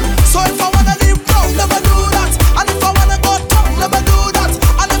want. So if I wanna leave road, let me do that. And if I wanna go down, let me do that.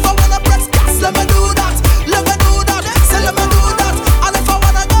 And if I wanna press gas, let me do that. Let me do that, say let me do that. And if I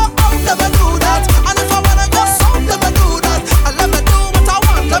wanna go out, let me do that. And if I wanna go south, let me do that. And let me do what I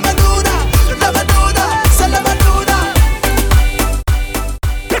want, let me do that. Let me do that, say let me do that.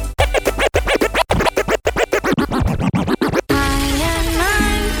 Iron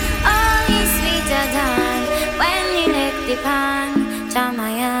Man, oh, he's sweeter than when he lick the pan.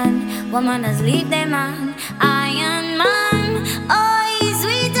 Jamayan, woman has leave the man. Iron Man, oh, he's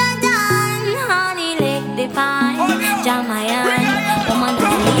sweeter than honey lick the pan. Jamayan, woman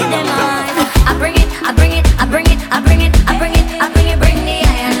has leave the man. I bring it, I bring it, I bring it, I bring it, I bring it, I bring it, bring the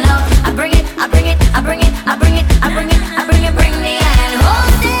iron love. I bring it, I bring it, I bring it, I bring it, I bring it, I bring it, bring the iron.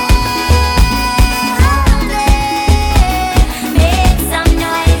 Hold it. Make some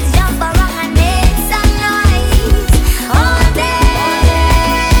noise, jump around and make some noise. All day,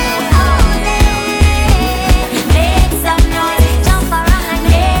 make some noise, jump around and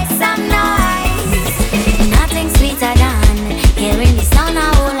make some noise. Nothing sweeter than hearing the sound of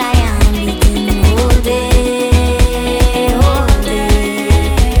all I am beating all day, all day.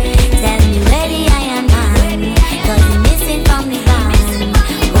 Tell me where the Iron Man, 'cause he missing from the band.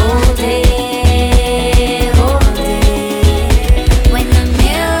 All day, all day. When the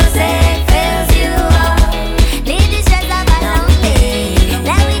music fills you up, leave the stress of a long day.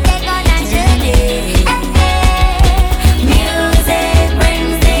 Let we take on a journey. Music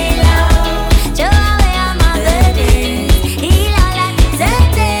brings the love, joy away all my burdens, heal all that is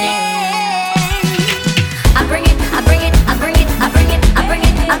hurting. I bring it, I bring it, I bring it, I bring it, I bring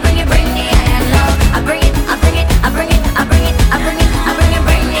it, I bring it, bring the iron love. I bring it, I bring it, I bring it, I bring it, I bring it, I bring it,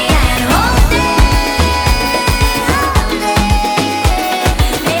 bring the iron. Hold it,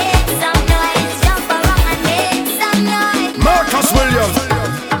 make some noise, jump around and make some noise. Marcus Williams.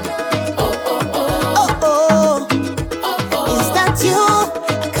 Is that you?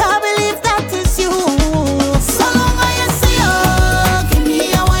 I can't believe that is you. So long I see you. Give me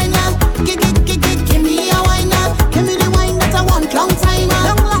a wine now. Give me a wine now. Give me the wine that I want. Long time,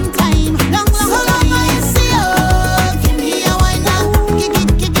 long time, long time. So long I see you. Give me a wine now.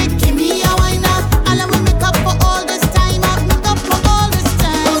 Give me a wine now. And I will make up for all this time. Make up for all this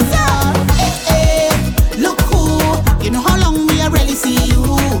time. Hey, look who. You know how long me I really see you.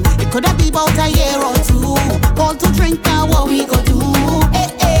 It could have been about a year or two. Call to drink now, what we go do?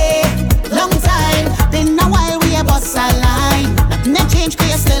 Hey, long time. Been a while we a bust a line. Nothing that change, 'cause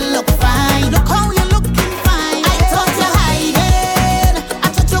you still look fine. Look how you looking fine. I thought you hiding. I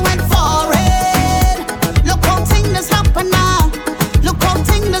thought you went foreign. Look how things happen now. Look how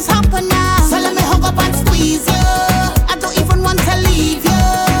things happen now. So let me hug up and squeeze you. I don't even want to leave you.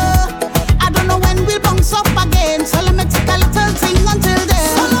 I don't know when we'll bounce up again. So let me take a little thing until then.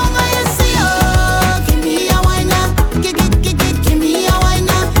 So long I see you. Give me a wine now. Give me a wine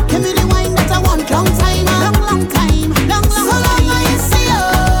now. Give me the wine that I want. Long time, long time, long. So long I see you.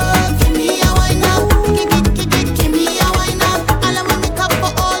 Give me a wine now. Give me a wine now. And I will make up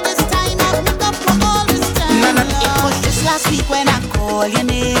for all this time. Make up for all this time. It was just last week when I called your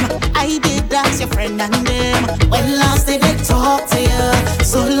name. I did ask your friend and them. When last did they talk to you?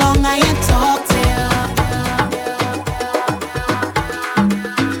 So long I ain't talked to you.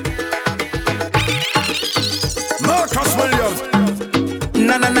 Marcus Williams.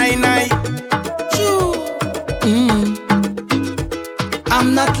 Na na na na.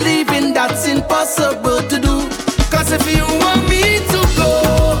 I'm not leaving, that's impossible to do. 'Cause if you want me to go,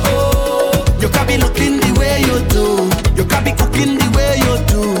 you can't be looking the way you do. You can't be cooking the way you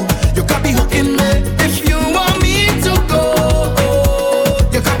do. You can't be hooking me. If you want me to go,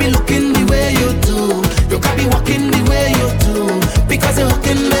 you can't be looking the way you do. You can't be walking the way you do. Because you're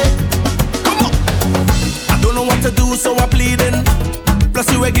hooking me. Come on. I don't know what to do, so I'm pleading. Plus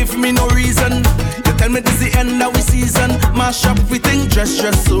you ain't give me no reason. You Tell me this the end of the season. Mash up, we think dress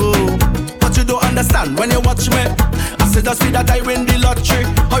so. But you don't understand when you watch me. I said that's me that I win the lottery.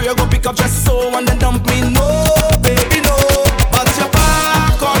 How you go pick up dress so and then dump me? No, baby, no. But you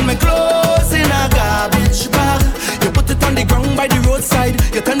pack all my clothes in a garbage bag. You put it on the ground by the roadside.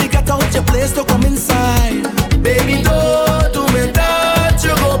 You tell me get out your place to come inside. Baby, don't do me that.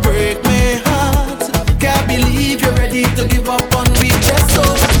 You go break my heart. Can't believe you're ready to give up on me just so.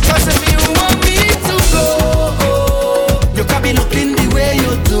 Cause if you want me to go, you can't be looking the way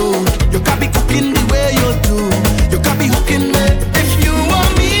you do. You can't be cooking the way you do. You can't be hooking me. If you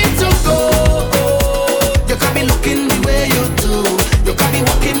want me to go, you can't be looking the way you do. You can't be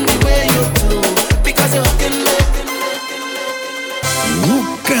walking the way you do. Because you're hooking me.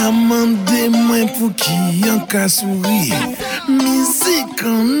 Ou ka mande mwen pou ki an ka souri. Mizik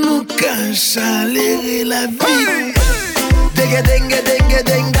an nou ka chalere la vie. Denge denge denge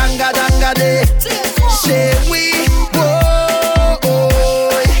deng danga danga de. Chez oui, oh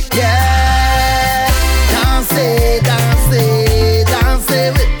oh yeah. Dansez, dansez,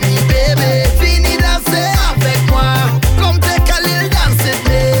 dansez with me baby. Fini danser avec moi. Comme tes Khalil dance with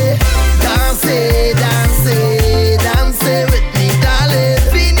me. Dansez, dansez, dansez with me darling.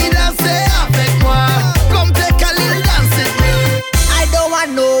 Fini danser avec moi. Comme tes Khalil dance with me. I don't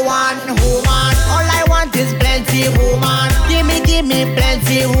want no one woman. All I want is plenty woman. Give me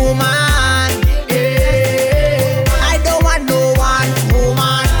plenty woman. Yeah. I don't want no one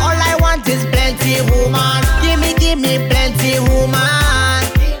woman. All I want is plenty woman. Give me plenty woman.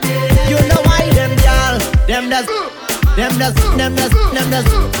 You know why them girl, them does, them does, them does, them does,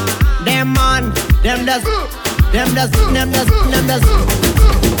 them man, them does, them does, them does, them does.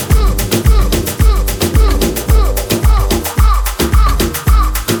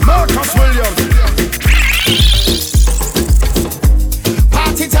 Marcus Williams.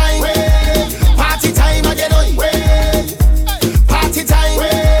 Party time, party time again, oi. Party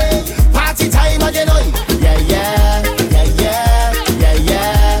time again, oi. Yeah, yeah, yeah, yeah, yeah, yeah,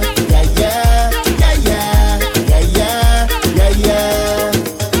 yeah, yeah, yeah, yeah, yeah, yeah, yeah.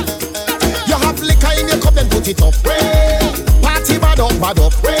 You have liquor in your cup and put it up. Party bad up, bad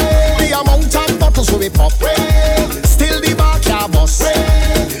up. The amount of bottles we pop. Still the bar can't bust.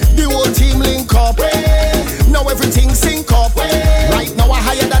 The whole team link up. Now everything sync up. Right now we're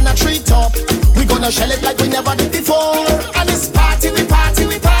higher than a treetop. We gonna shell it like we never did before. And it's party, we party,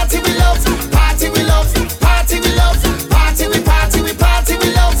 we party, we love. Party, we love. Party, we love. Party, we party, we party,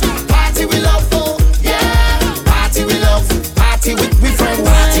 we love. Party, we love. Oh yeah. Party, we love. Party with we friends.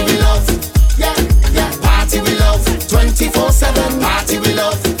 Party, we love. Yeah, yeah. Party, we love. 24/7. Party, we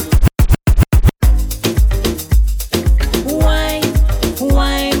love. Wine,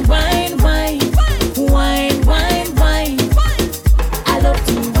 wine, wine, wine, wine, wine, wine. I love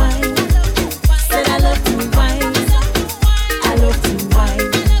to wine. Said I love to wine. I love to wine.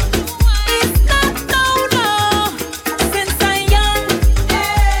 It's not no. Since I'm young,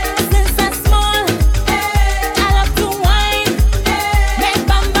 since I'm small, I love to wine. Make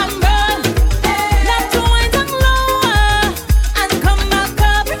bam bam roll. Love to wine down lower and come back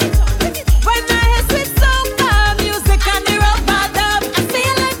up. When I hear sweet soca music and the rubber dub, I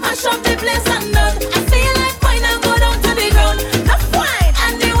feel like mash up the place and done. I feel like wine and go down to the ground. Enough wine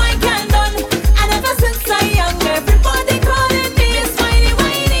and the wine can done. And ever since I'm young, everybody calling me Miss Whiny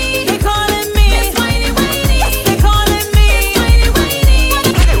Whiny. They calling me Miss Whiny Whiny. They calling me Miss Whiny Whiny.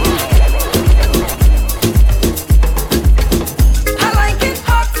 I like it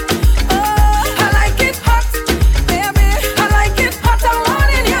hot, I like it hot, baby. I like it hot, I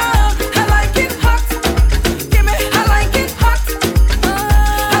want it, yeah. I like it hot, give me. I like it hot,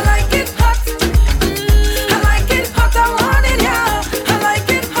 I like it hot, I like it hot, I want it, yeah. I like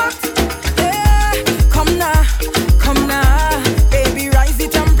it hot, yeah. Come now, baby, rise the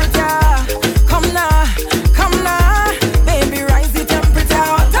temperature. Come now, baby, rise the temperature.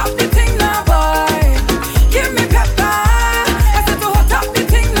 Hot up the thing now, boy. Give me pepper. I said to hot up the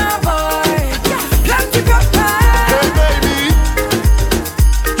thing now, boy. Plenty pepper. Hey baby,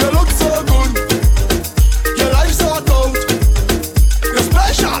 you look so good. Your life's so good. You're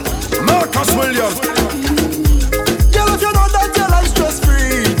special. Marcus Williams. Girl, if you know that your life's stress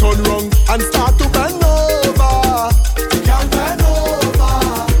free, turn round and start to bend over. Girl, bend over.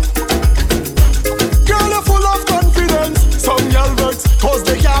 Girl, you're full of confidence. Some girl works 'cause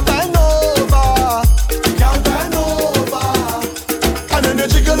they can't bend over. Girl, bend over. And then you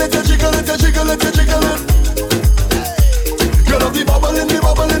jiggle it, you jiggle it, you jiggle it, you jiggle it. You love the bubbling, the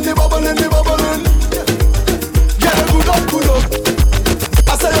bubbling, the bubbling, the bubbling. Yeah, you good up.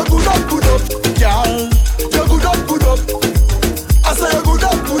 I say you good up, girl. You good up. I say you good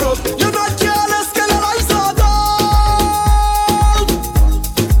up. You're not careless, girl.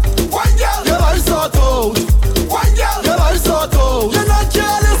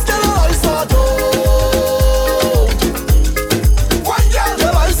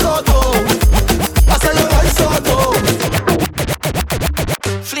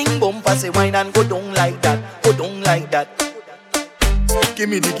 say wine and go down like that, go down like that. Give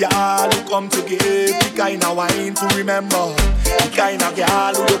me the girl who come to give the kind of wine to remember. The kind of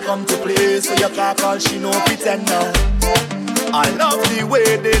girl who come to play so you can't call she no pretender. I love the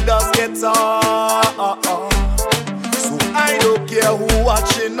way they just get on. So I don't care who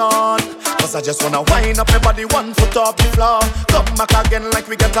watching on. Cause I just wanna wind up my body 1 foot off the floor. Come back again like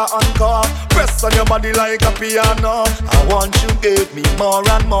we get a encore. Press on your body like a piano. I want you give me more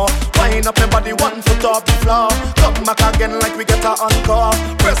and more. Wind up my body 1 foot off the floor. Come back again like we get a encore.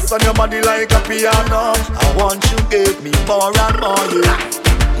 Press on your body like a piano. I want you give me more and more, yeah.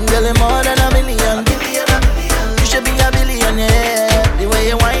 Girl, you're more than a million. You should be a billionaire. The way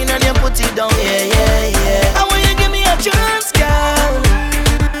you whine and you put it down, yeah, yeah, yeah. I want you give me a chance, girl,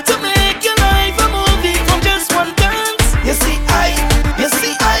 to make your life a movie from just one dance. You see, I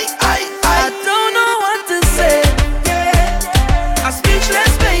don't know what to say. Yeah, I'm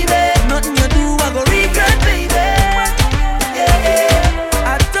speechless, baby. Nothing you do, I go regret, baby. Yeah,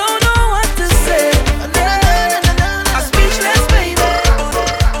 I don't know what to say. I'm speechless, baby.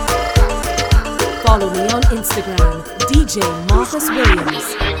 Follow me on Instagram, DJ Marcus Williams.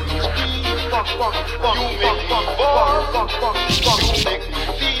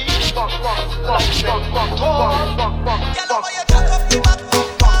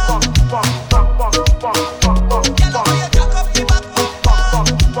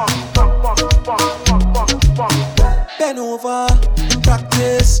 Bend over,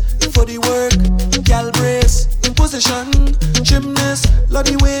 practice for the work, gal brace, position, gymnast, love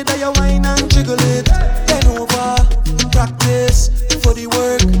the way that you whine and jiggle it. Bend over, practice for the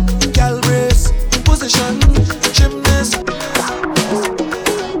work, gal brace, position, gymnast.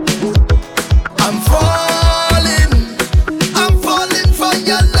 I'm falling for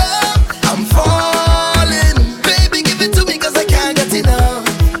your love. I'm falling, baby, give it to me 'cause I can't get enough.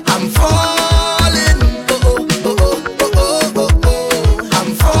 I'm falling,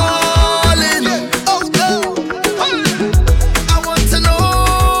 I'm falling, oh no. I want to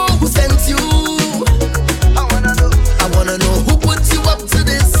know who sent you. I wanna know who put you up to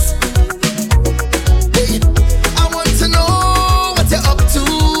this. Hey, I want to know what you're up to.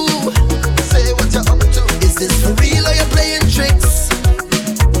 Say what you're up to. Is this for real or you're playing tricks?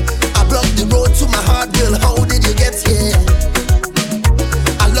 I blocked the road to my heart, girl, how did you get here?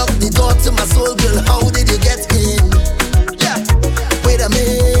 I locked the door to my soul, girl, how did you get in? Yeah, wait a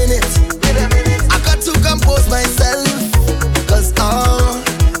minute, I got to compose myself. 'Cause oh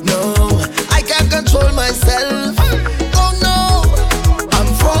no, I can't control myself. Oh no, I'm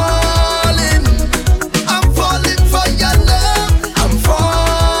falling for your love. I'm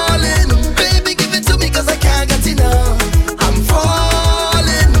falling, baby, give it to me 'cause I can't get enough. I'm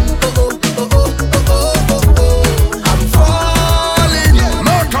falling, I'm falling.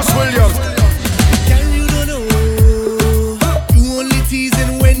 Marcus Williams. Girl, you don't know. You only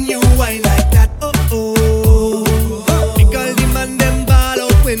teasing when you whine like that. Oh oh. The girl demand them ball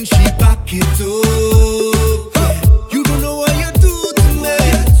out when she back it up. You don't know what you do to me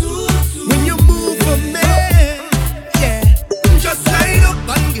when you move for me. Yeah, just line up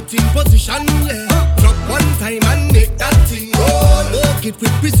and get in position. Yeah, drop one time and make that thing roll. Work it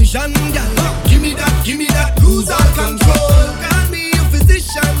with precision, girl. Give me that, lose all control. Call me your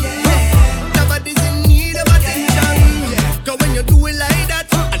physician. Yeah, nobody's in need of attention. Yeah, 'cause when you do it like that,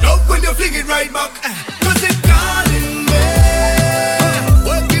 I love when you fling it right back. 'Cause it's calling me.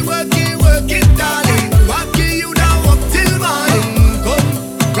 Work it, darling. Walk it, you down up till morning. Come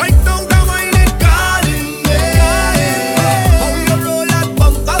right down the wine and calling me. How you roll that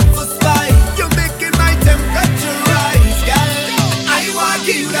bump up for spine. You're making my temperature rise, girl. I walk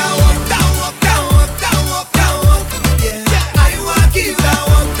you down, up, down, up, down, up, down, up, down, up. Yeah, I walk you down,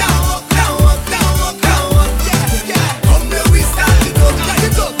 up, down, up, down, up, down, up, down, up. Yeah. Come here, we start it up,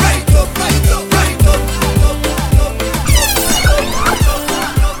 right up, right up, right up, right up.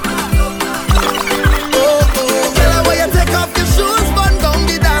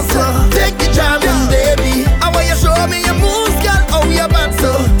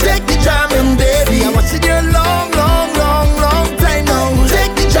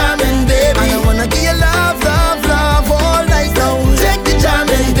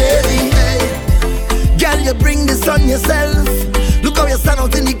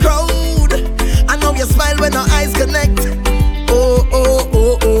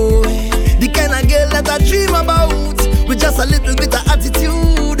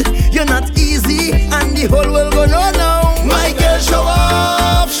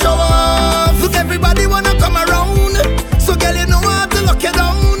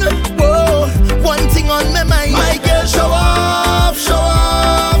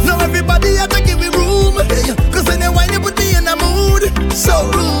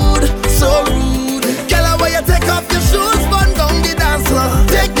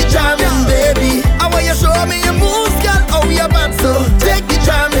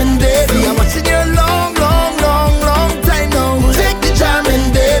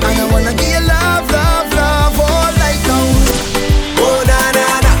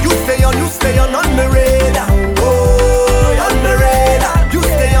 stay on the radar. Oh, on the radar. You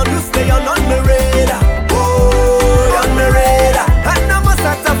stay on the radar. Oh, on the radar. And I must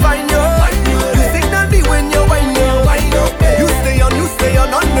have to find you. You signal me when you wind up. You stay on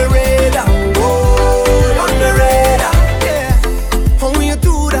the radar. Oh, on the radar. Yeah. How you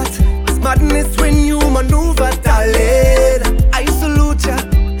do that? It's madness when you maneuver, darling. I salute ya.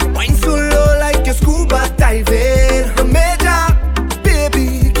 Wine so low like a scuba diving. The major,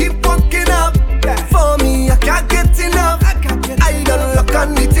 baby, keep walking up. For me, I can't get enough. I don't look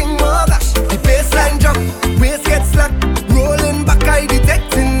on the thing, oh gosh. The baseline drop, waist gets slack. Rolling back, I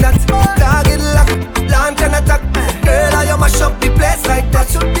detecting that. Target lock, launch and attack. Girl, I mash up the place like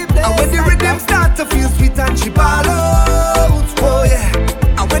that. And when the rhythm start to feel sweet and she ball out, oh yeah.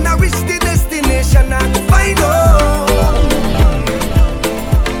 And when I reach the destination, I can find out.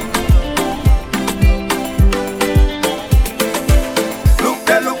 Look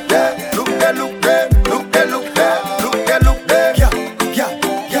there, look there, look there, look there, look there, look there, look there, look there. Yeah.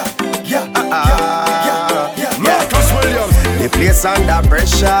 Marcus Williams. The place under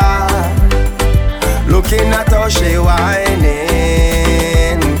pressure. Looking at how she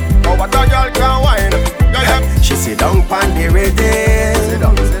whining. Oh, what a girl can whine. She sit down on the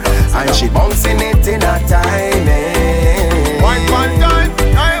rhythm. And she bouncing it in her timing. One time.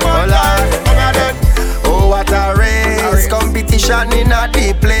 Oh, what a race. Competition in a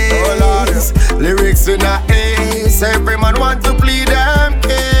deep place. Lyrics in a ace. Every man want to plead them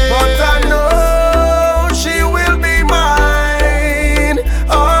case. But I know she will be mine.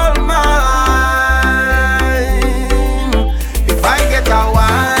 All mine. If I get a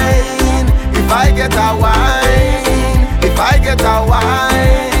wine. If I get a wine. If I get a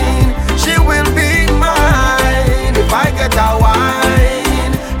wine. She will be mine. If I get a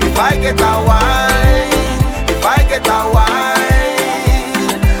wine. If I get a wine. If I get a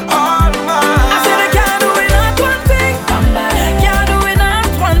wine, all mine. I said I can't do it not one thing. Can't do it not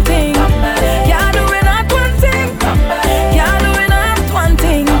one thing. Can't do it not one thing. Can't do it not one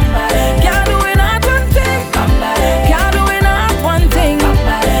thing. Can't do it not one thing. Can't do it not one thing.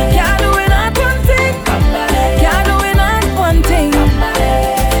 Can't do it not one thing. Can't do it not one thing.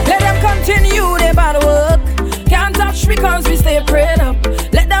 Let them continue their bad work. Can't touch because we stay prayed up.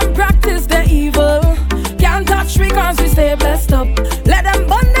 Let them practice their evil. Can't touch because we stay blessed up. Let them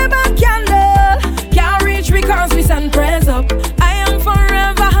burn their back candle. Can't reach because we send prayers up. I am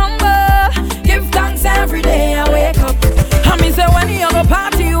forever humble. Give thanks every day I wake up. And me say when you go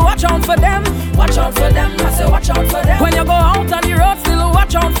party, watch out for them. Watch out for them. I say watch out for them. When you go out on the road, still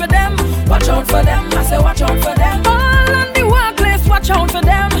watch out for them. Watch out for them. I say watch out for them. All on the workplace, watch out for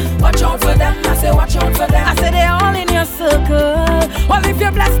them. Watch out for them. I say watch out for them. I say they all in your circle. Well, if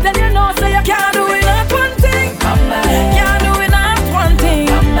you're blessed, then you know, so you can't do it not one thing. Can't do it not one thing.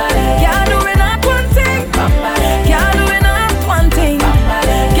 Can't do it not one thing. Can't do it not one thing.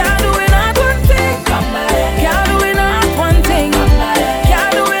 Can't do it not one thing. Can't do it not one thing.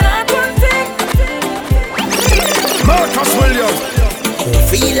 Can't do it not one thing. Marcus Williams. Don't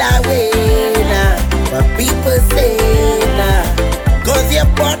feel that way now. What people say now. Cause your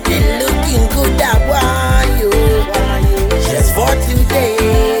body looking good, I want you. Just for today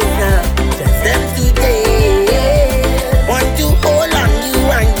now. Just them today. Want to hold on you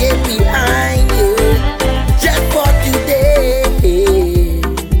and get behind you. Just for today.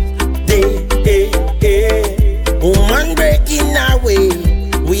 Woman breaking away.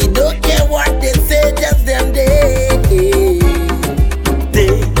 We don't care what they say, just them day.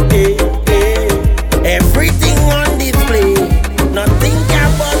 Everything on display. Nothing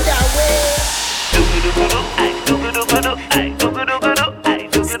about that way.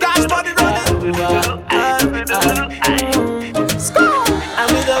 Scotch body running. And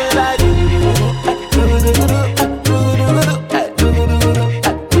we going like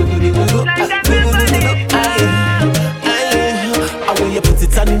I want you put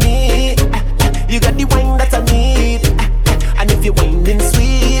it on me. You got the wine that I need. And if you're winding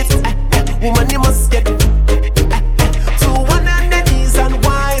sweet, woman, you must get to one on the knees and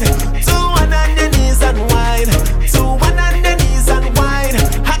wine. To one on the knees and wine. To one on the knees and wine.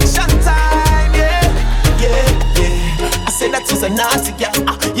 Action time, yeah. I said that was a naughty girl.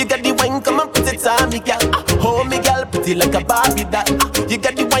 You got the wine, come and put it on me, girl. Hold me, girl, pretty like a Barbie doll. You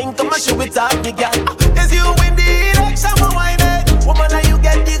got the wine, come and show it on me, girl. Is you win the election, my wine it. Woman, now you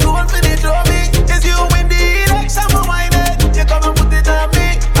get the gold for the trophy. Is you win the election, my wine it. You come and put it on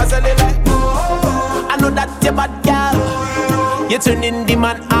me. I said it like, I know that you're bad, girl. You're turning the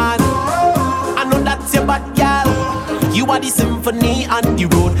man on. I know that you're bad, girl. You are the symphony on the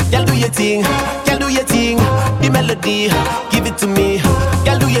road. Girl, do your thing. Girl, do your thing. The melody, give it to me.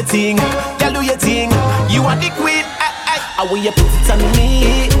 Girl, do your thing, girl do your thing. You are the queen, I will you put it on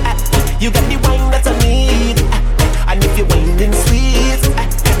me. You got the wine that I need, and if you're winding sweet,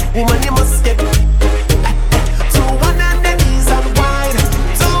 woman you must get. To one on the knees and wine,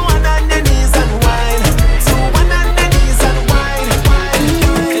 to one on the knees and wine, to one on the knees and wine.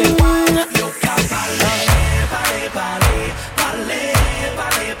 Look at ballet, ballet, ballet,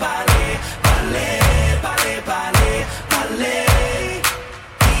 ballet, ballet, ballet, ballet, ballet, ballet,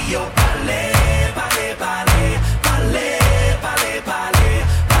 yo ballet, ballet, ballet, ballet, ballet,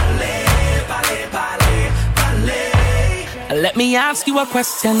 ballet, ballet, ballet. Let me ask you a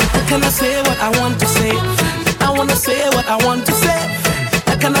question. Can I say what I want to say? I wanna say what I want to say.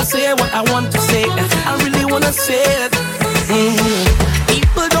 Can I say what I want to say? I really wanna say it.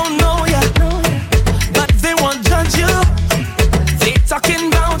 People don't know ya, but they won't judge you. They talking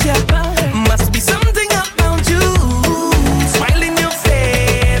about ya. Must be something about you. Smile in your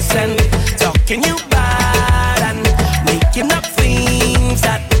face and talking you bad and making up things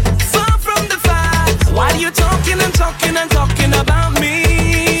that far from the fact. Why you talking and talking and talking about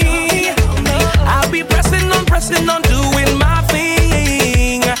me? I'll be pressing on, doing my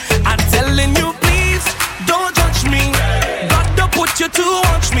thing. I'm telling you, please don't judge me. God don't put you to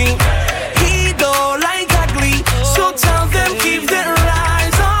watch me. He don't like ugly, so tell them keep their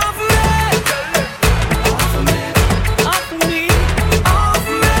eyes off me. Off me, off me, off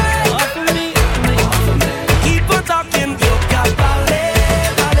me, off me, off me. Keep on talking, you got ballet,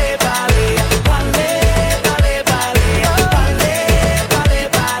 ballet, ballet, ballet, ballet, ballet, ballet, ballet,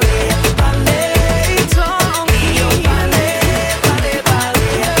 ballet, ballet. Talk me, you ballet, ballet,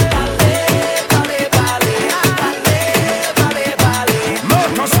 ballet, ballet, ballet, ballet, ballet, ballet.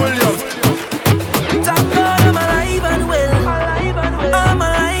 Marcus Williams. Thank God I'm alive and well. I'm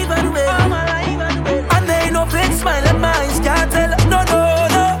alive and well. And they ain't no fake smile at my eyes can't tell. No, no,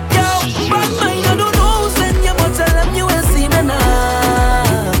 no, yo. Bad mind, I don't know. Send you, but tell them you will see me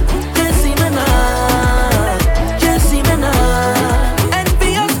now. You see me now. You see me now.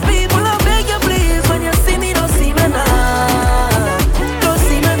 Envious people, I beg you please. When you see me, don't see me now. Don't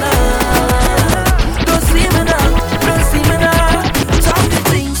see me now. Don't see me now. Don't see me now.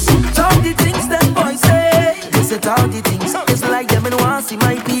 Talk the things that boys say. They say talk the things. It's like them and want see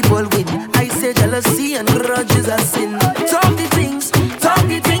my people win. I say jealousy and grudges are sin. Talk the things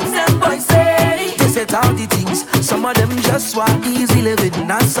that boys say. They say talk the things. Some of them just want easy living.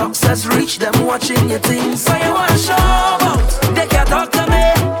 And success reach them watching your things. So you want show out, they can't talk to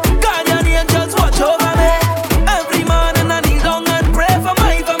me. Guardian angels watch over me. Every morning I kneel down and pray for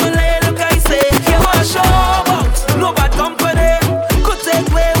my family. Look I say, you want show out, no bad company. Could take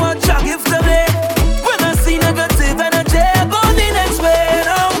away what you give to me. When I see negative energy, I go the next way.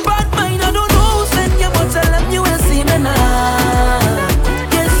 Now bad mind, I don't know. Send you, but tell them you will see me now.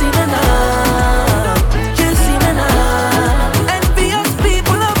 You see me now. You see me now. Envious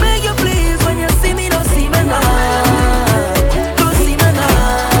people, I beg you please. When you see me, don't see me now. Don't see me now.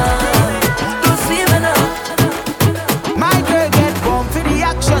 Don't see me now. My girl get born for the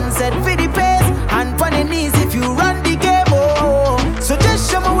action, set for the pace, and for the knees if you run the game. Oh, so just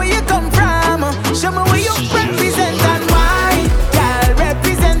show me where you come from, show me where you represent and why, girl,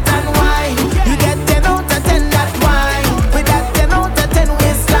 represent and why. You get 10 out of 10 that why, with that 10 out of 10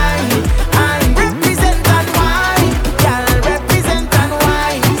 waistline. And represent and why, girl, represent and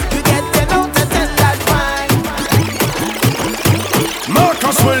why. You get 10 out of 10 that why.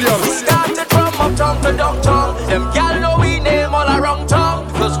 Marcus Williams. Started from uptown to downtown. Them gal know we name all around town.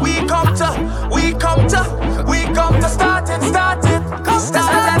 Cause we come to start it. Started from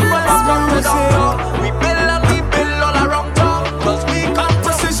uptown to downtown. We build all around town. Cause we come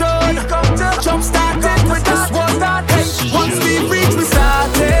to jump started with this one started. Once we reach we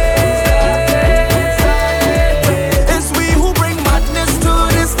started. It's we who bring madness to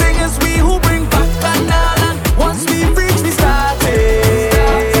this thing. It's we who bring back banana. Once we reach we started.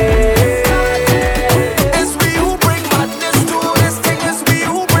 It's we who bring madness to this thing. It's we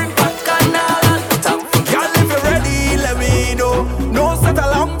who bring back banana. Girl, if you're ready, let me know. No set a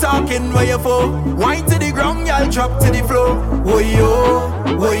long talking where you for. Wine to the ground, y'all drop to the floor. Oh yo,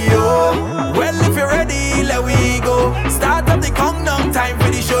 oh yo. Well, if you're ready, let we go. Start up the countdown, time for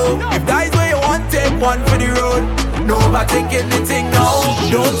the show. If that's where you want, take one for the road. No overthinking anything now.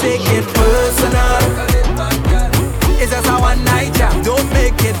 Don't take it personal. It's just a one night jam. Don't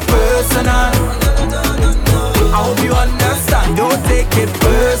make it personal. I hope you understand. Don't take it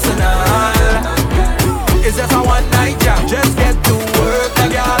personal. It's just a one night jam. Just get to work,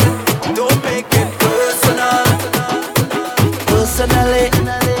 girl. Don't make it personal. Personally,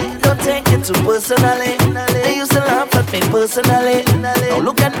 don't take it too personally. They used to laugh at me personally. Now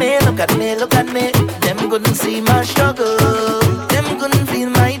look at me, look at me, look at me. Them couldn't see my struggle. Them couldn't feel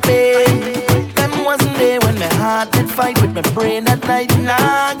my pain. Them wasn't there when my heart did fight with my brain at night and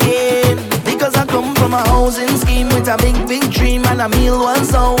again. Because I come from a housing scheme with a big, big dream, and a meal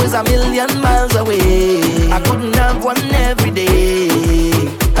was always a million miles away. I couldn't have one every day.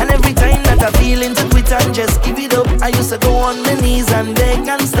 And every time that I feel into quit and just give it up, I used to go on my knees and beg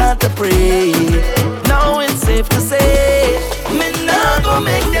and start to pray. Now it's safe to say, me not gonna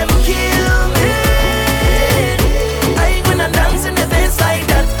make them kill me. I ain't gonna dance in the face like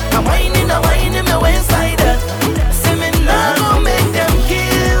that. I'm whining my waist like that. Say me not gonna make them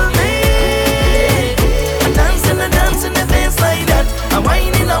kill me. I'm dancing the face like that. I'm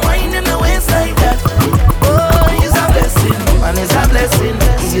whining my waist like that. Oh, it's a blessing, and it's a blessing.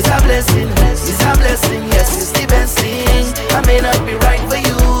 It's a blessing, it's a blessing. Yes, it's the best thing. I may not be right for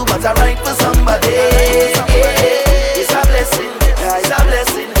you, but I'm right for somebody. It's a blessing, it's a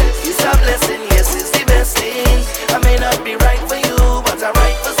blessing, it's a blessing. Yes, it's the best thing. I may not be right for you, but I'm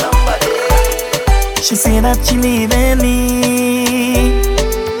right for somebody. She say that she leaving me,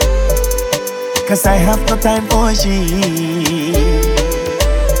 'cause I have no time for she.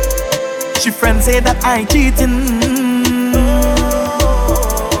 She friends say that I cheating,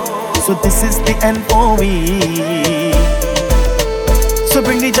 so this is the end for me. So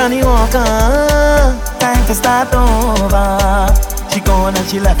bring the Johnny Walker, time to start over. She gone and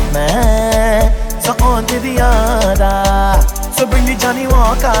she left me, so on to the other. So bring the Johnny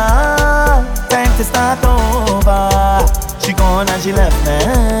Walker, time to start over. She gone and she left me,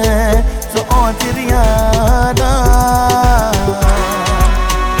 so on to the other.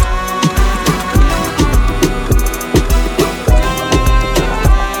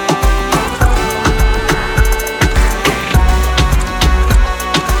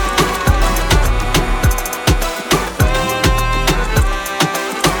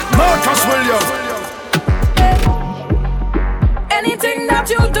 Anything that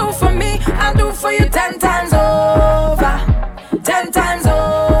you do for me, I'll do for you 10 times over. 10 times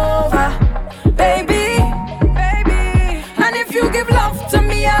over, baby. And if you give love to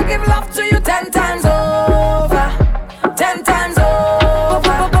me, I'll give love to you 10 times over. 10 times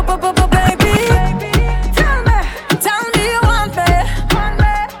over, baby. Tell me you want me.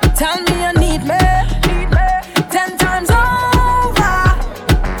 Tell me you need me. 10 times over.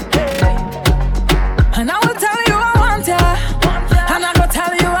 And I will tell you I want ya, and I go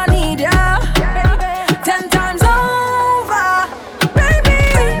tell you I need ya. 10 times over, baby.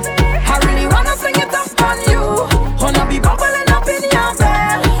 I really wanna sing it up on you. Wanna be bubbling up in your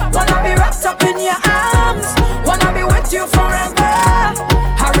bed. Wanna be wrapped up in your arms. Wanna be with you forever.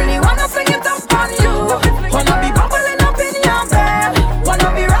 I really wanna sing it up on you. Wanna be bubbling up in your bed. Wanna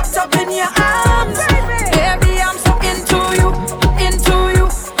be wrapped up in your arms. Baby, I'm so into you, into you,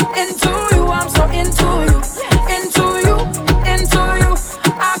 into you. I'm so into you, into you, into you.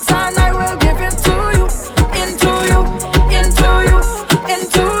 Ask and I will give it to you. Into you, into you,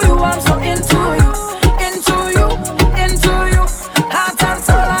 into you. I'm so into you, into you, into you. Heart and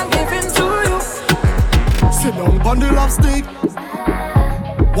soul I'm giving to you. Sit down on the love stick,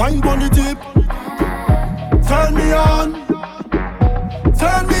 wine on the tip. Turn me on,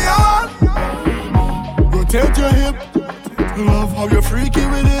 turn me on. Rotate your hip, love how you're freaky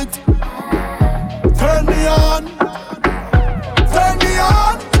with it. Turn me on, turn me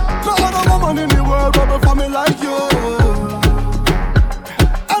on. No other woman in the world bubble for me like you.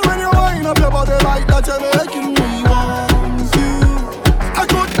 And when you wind up your body like that, you're making me want you. I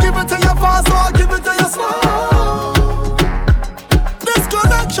could give it to you fast, so I'll give it to you slow. This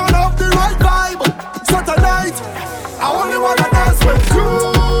connection of the right vibe. So tonight, I only wanna dance with you.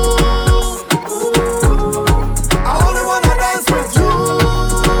 I only wanna dance with you.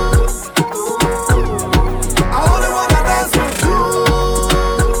 I only wanna dance with you.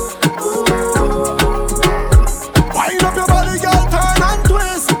 Wind up your body, girl, turn and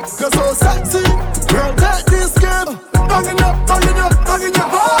twist. You're so sexy, girl, take this game. Down in your, down in your, down in your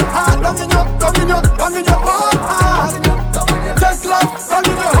heart, heart. Down in your, down in your, down in your heart, heart. Take love, down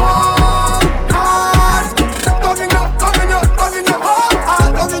in your heart, heart. Down in your, down in your, down in your heart,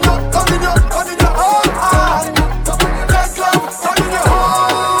 heart. Down in your, down in your, down in your heart, heart. Take love, down in your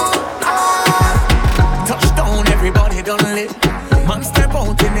heart, heart. Touchdown, everybody done lit. Man step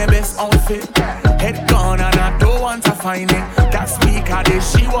out in their best outfit. Head gone and I don't want to find it. That speaker there,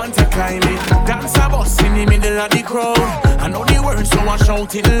 she want to climb it. Dance a bus in the middle of the crowd. I know the words, so I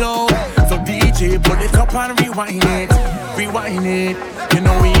shout it loud. So DJ, pull it up and rewind it. Rewind it. You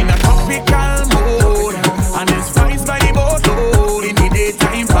know we in a tropical mode, and there's vibes by the boatload. In the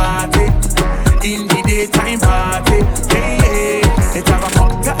daytime party, in the daytime party. Hey, hey. Let's have a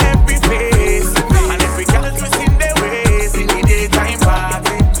fun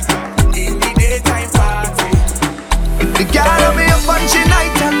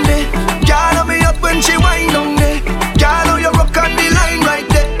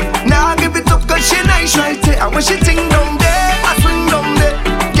when she ting down there, I swing down there.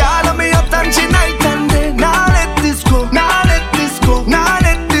 Girl, me up and she night and day. Now let this go, now let this go, now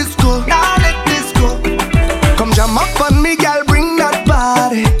let this go, now let this go. Come jam up on me, girl, bring that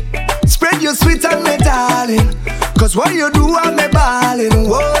body. Spread your sweet on me, darling. Cause what you do, I'm me ballin'.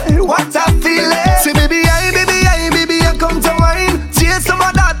 Whoa, what I feelin'. Say baby, I come to wine. Taste some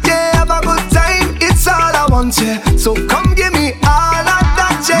of that, yeah, have a good time. It's all I want, yeah. So come give me all of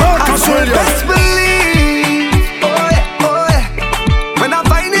that, yeah. I say best believe, oh yeah. When I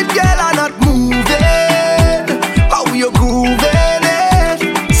find it, girl, I'm not moving. How you grooving it?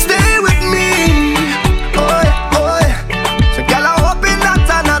 Stay with me, oh yeah. So girl, I'm hoping that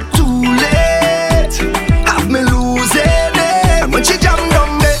I'm not too late. Have me losing it. And when she jam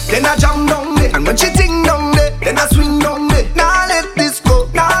down there, then I jam down there. And when she ting down there, then I swing down there. Now let this go,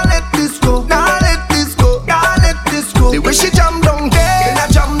 now let this go, now let this go, now let this go. The way she jam down there, then I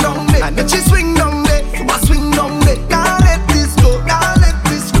jam down there. And then she swing down there, so I swing down there. Now let this go, now let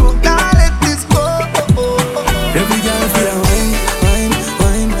this go, now let this go. Every girl feel wine, wine,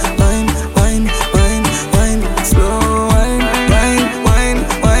 wine, wine, wine, wine, wine, slow wine, wine, wine,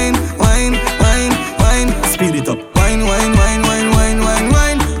 wine, wine, wine, wine, speed it up, wine, wine, wine, wine, wine, wine,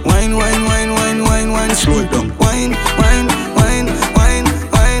 wine, wine, wine, wine, wine, wine, wine, slow it down, wine, wine, wine, wine,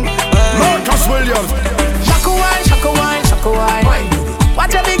 wine, wine. Marcus Williams. Shaka wine, shaka wine, shaka wine.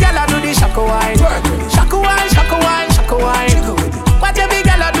 Watch a big girl do the shaka wine. Shaka wine, shaka wine, shaka wine. Watch a big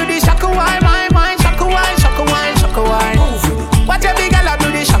girl do the shaka wine, wine. Shaka wine, shaka wine, shaka wine. Watch a big girl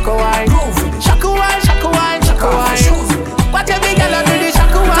do the shaka wine. Shaka wine, shaka wine, shaka wine. Watch a big girl do the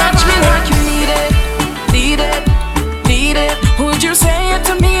shaka wine. Touch me like you need it, need it, need it. Would you say it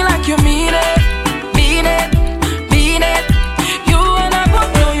to me like you mean it, mean it, mean it? You and I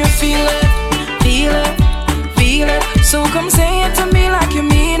both know you feel it, feel it, feel it. So come say it to me like you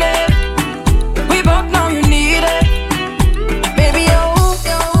mean it. We both know you need it, baby. Oh,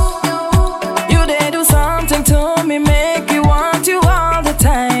 you did do something to me, make me want you all the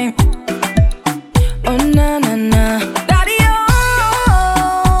time. Oh na na na, daddy.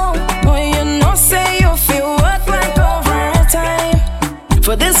 Oh, you know say you feel worth like overtime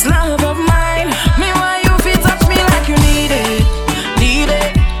for this love of mine. Me why you feel touch me like you need it, need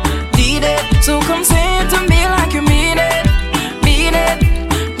it, need it. So come say it to me like you mean it, mean it,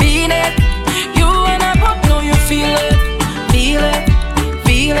 mean it. You and I both know you feel it, feel it,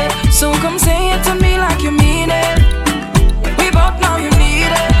 feel it. So come say it to me like you mean it. We both know you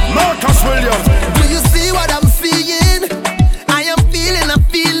need it. Marcus Williams. Do you see what I'm seeing? I am feeling a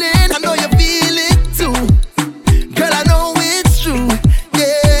feeling. I know you feel it too. Girl, I know it's true.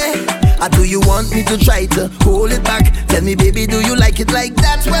 Yeah. Do you want me to try to hold it back? Tell me, baby, do you like it like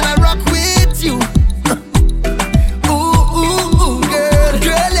that when I rock with you? Ooh, girl.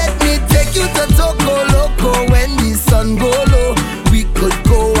 Girl, let me take you to Toco Loco when the sun go low. We could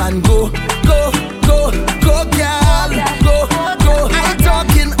go and go, girl. Go. I ain't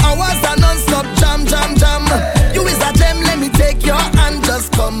talking hours and non-stop jam. You is a gem, let me take your hand,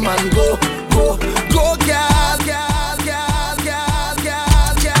 just come and go, girl.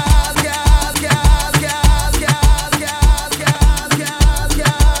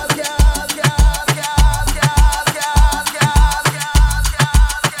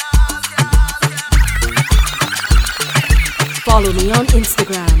 Follow me on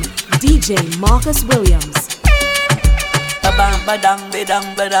Instagram, DJ Marcus Williams.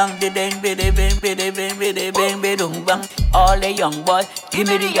 All the young boys, give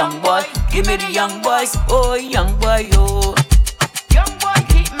me the young boy, give me the young boys, oh young boy, oh. Young boy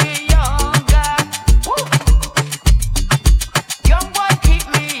keep me younger, woo. Young boy keep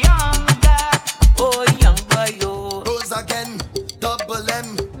me younger, oh young boy, oh. Rose again, double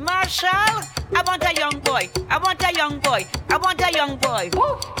M. Marshall, I want a young boy, I want a young boy, I want a young boy,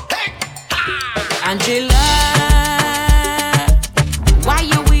 woo. Hey, ha. Angela, why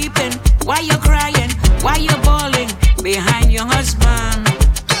you weeping? Why you crying? Why you bawling behind your husband?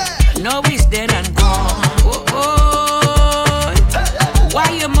 No, he's dead and gone. Oh.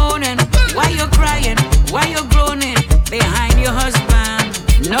 Why you moaning? Why you crying? Why you groaning behind your husband?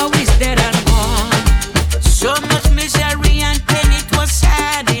 No, he's dead and gone. So much misery and pain, it was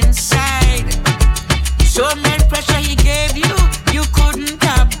sad inside. So much pressure he gave you, you couldn't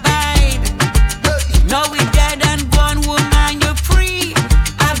abide. No, he's dead and gone, woman, you're free.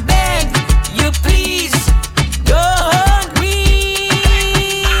 I beg you, please, don't weep.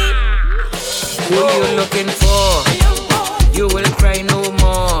 Who you looking for? You will cry no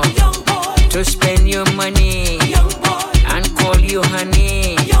more. To spend your money and call you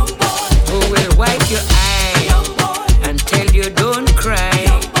honey. Who will wipe your eye and tell you don't cry?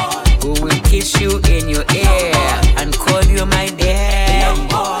 Who will kiss you in your ear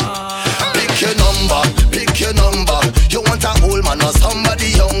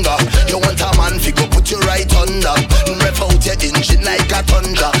like a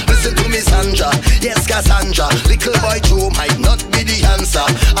tundra. Listen to me, Sandra, yes, Cassandra. Little boy Joe might not be the answer.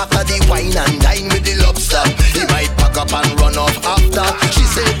 After the wine and dine with the lobster, he might pack up and run off after. She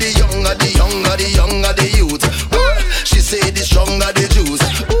said the younger, the younger, the younger the youth. She said the stronger the juice.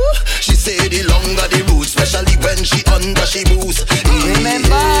 She said the longer the roots, especially when she under she boost.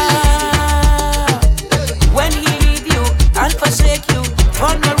 Remember when he leave you and forsake you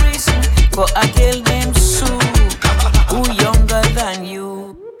for no reason, for a girl named Sue, who younger than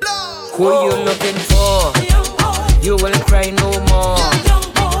you. Who you looking for? You will cry no more.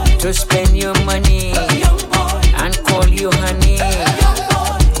 To spend your money and call you honey.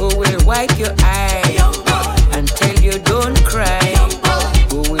 Who will wipe your eye and tell you don't cry.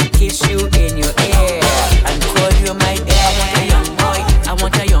 Who will kiss you in your ear and call you my dad. I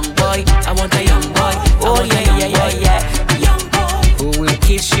want a young boy, I want a young boy. Oh yeah, yeah, yeah, yeah. Who will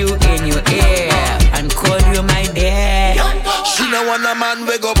kiss you in your ear and call you my dad. She no want a man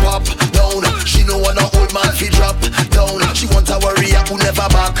we go pop down. She no want a old man fi drop down. She want a warrior who never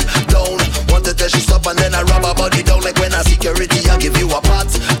back down. Want to tell she stop and then I rub her body down. Like when I security I give you a pat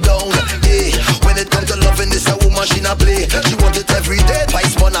down. Yeah. When it comes to loving this a woman she not play. She want it every day,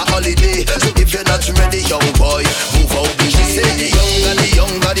 twice on a holiday. So if you're not ready, young boy, move out. She say the younger, the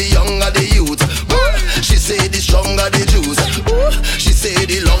younger, the younger the youth. She say the stronger the juice. She say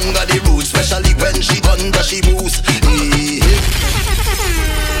the longer the roots, especially when she under she